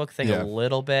Facebook thing a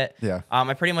little bit. Yeah.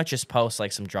 I pretty much just post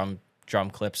like some drum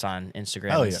clips on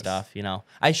Instagram and stuff.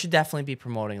 I should definitely be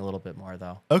promoting a little bit more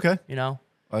though. Okay.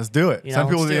 Let's do it. Send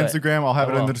people to the Instagram. I'll have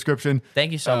it in the description.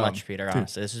 Thank you so much, Peter.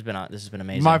 Honestly, this has been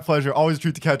amazing. My pleasure. Always a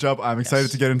treat to catch up. I'm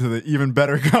excited to get into the even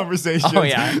better conversation. Oh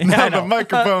yeah, now the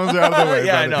microphones are out of the way.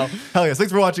 Yeah, I know. Hell yes.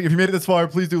 Thanks for watching. If you made it this far,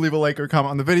 please do leave a like or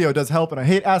comment on the video. It does help, and I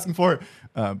hate asking for it,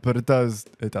 but it does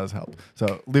help.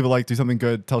 So leave a like, do something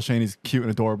good. Tell Shaine he's cute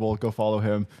and adorable. Go follow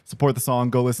him. Support the song.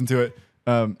 Go listen to it.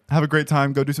 Have a great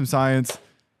time. Go do some science.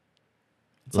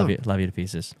 Love you to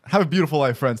pieces. Have a beautiful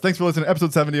life, friends. Thanks for listening to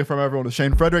episode 70 from everyone with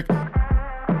Shaine Frederick.